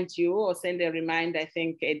remind you or send a reminder, I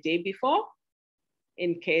think, a day before,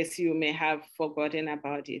 in case you may have forgotten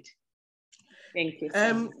about it. Thank you.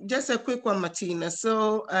 Just a quick one, Martina.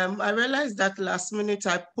 So I realized that last minute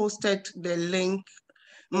I posted the link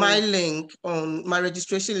my link on my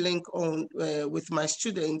registration link on with my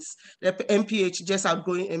students, the MPH, just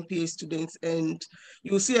outgoing MPH students, and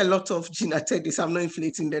you'll see a lot of Gina Teddis. I'm not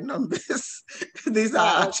inflating the numbers. These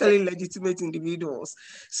are actually legitimate individuals.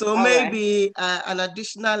 So maybe an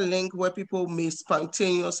additional link where people may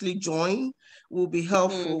spontaneously join will be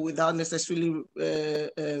helpful without necessarily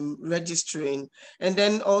registering. And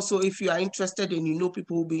then also, if you are interested and you know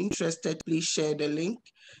people will be interested, please share the link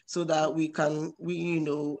so that we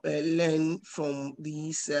learn from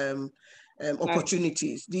these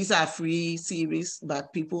opportunities. These are free series,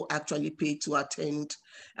 but people actually pay to attend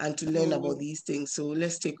and to learn about these things. So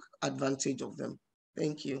let's take advantage of them.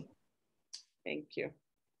 Thank you. Thank you.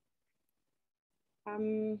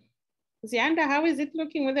 Zianda, how is it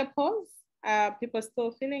looking with the polls? Are people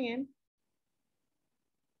still filling in?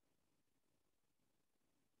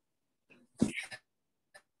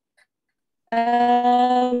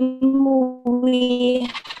 We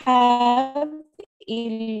have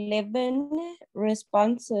 11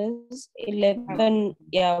 responses, 11,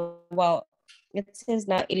 yeah, well, it says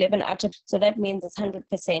now 11 out of, so that means it's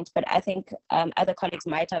 100%, but I think other colleagues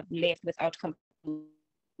might have left without completing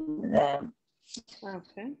the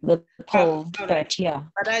poll, but yeah.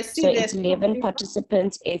 But I see so it's 11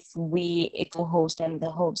 participants if we host and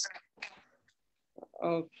the host.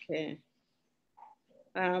 Okay.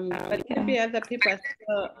 But maybe other people are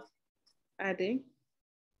still adding.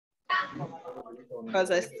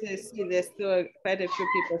 Because I still see there's still quite a few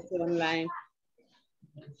people still online.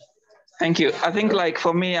 Thank you. I think like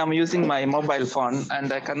for me, I'm using my mobile phone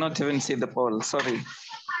and I cannot even see the poll, sorry.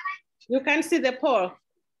 You can't see the poll?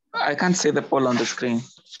 I can't see the poll on the screen.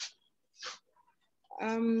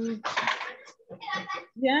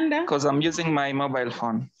 Because I'm using my mobile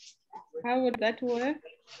phone. How would that work?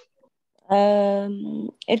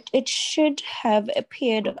 It should have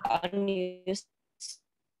appeared on your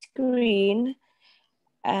screen,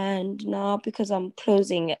 and now because I'm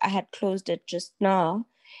closing it, I had closed it just now.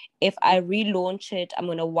 If I relaunch it, I'm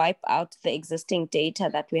going to wipe out the existing data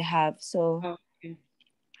that we have. So,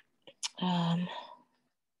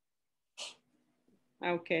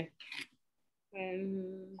 okay.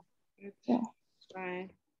 Let's try.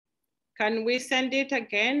 Can we send it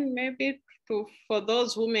again, maybe for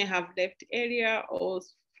those who may have left area, or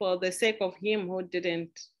for the sake of him who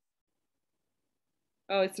didn't?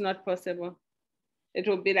 Oh, it's not possible. It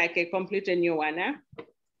will be like a completely new one, huh?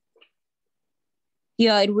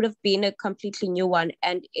 Yeah, it would have been a completely new one.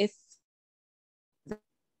 And if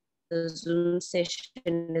the Zoom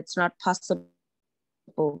session, it's not possible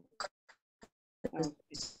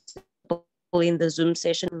in the Zoom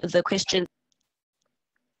session with the questions.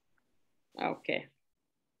 Okay.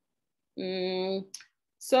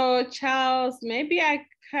 So Charles, maybe I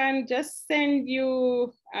can just send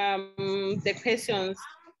you the questions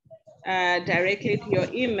directly to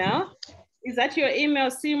your email. Is that your email,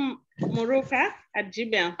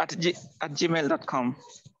 cmuruka@gmail? At gmail.com.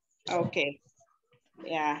 Okay.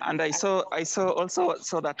 Yeah. And I saw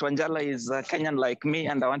also that Wanjala is Kenyan like me,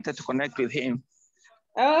 and I wanted to connect with him.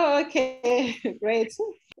 Oh, okay, great.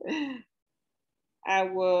 I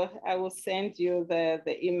will send you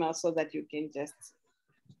the email so that you can just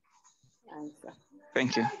answer.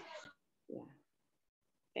 Thank you. Yeah.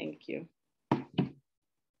 Thank you.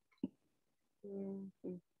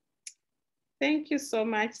 Thank you so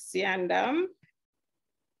much, Siandam.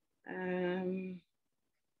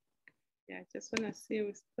 Yeah, I just want to see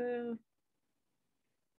we still.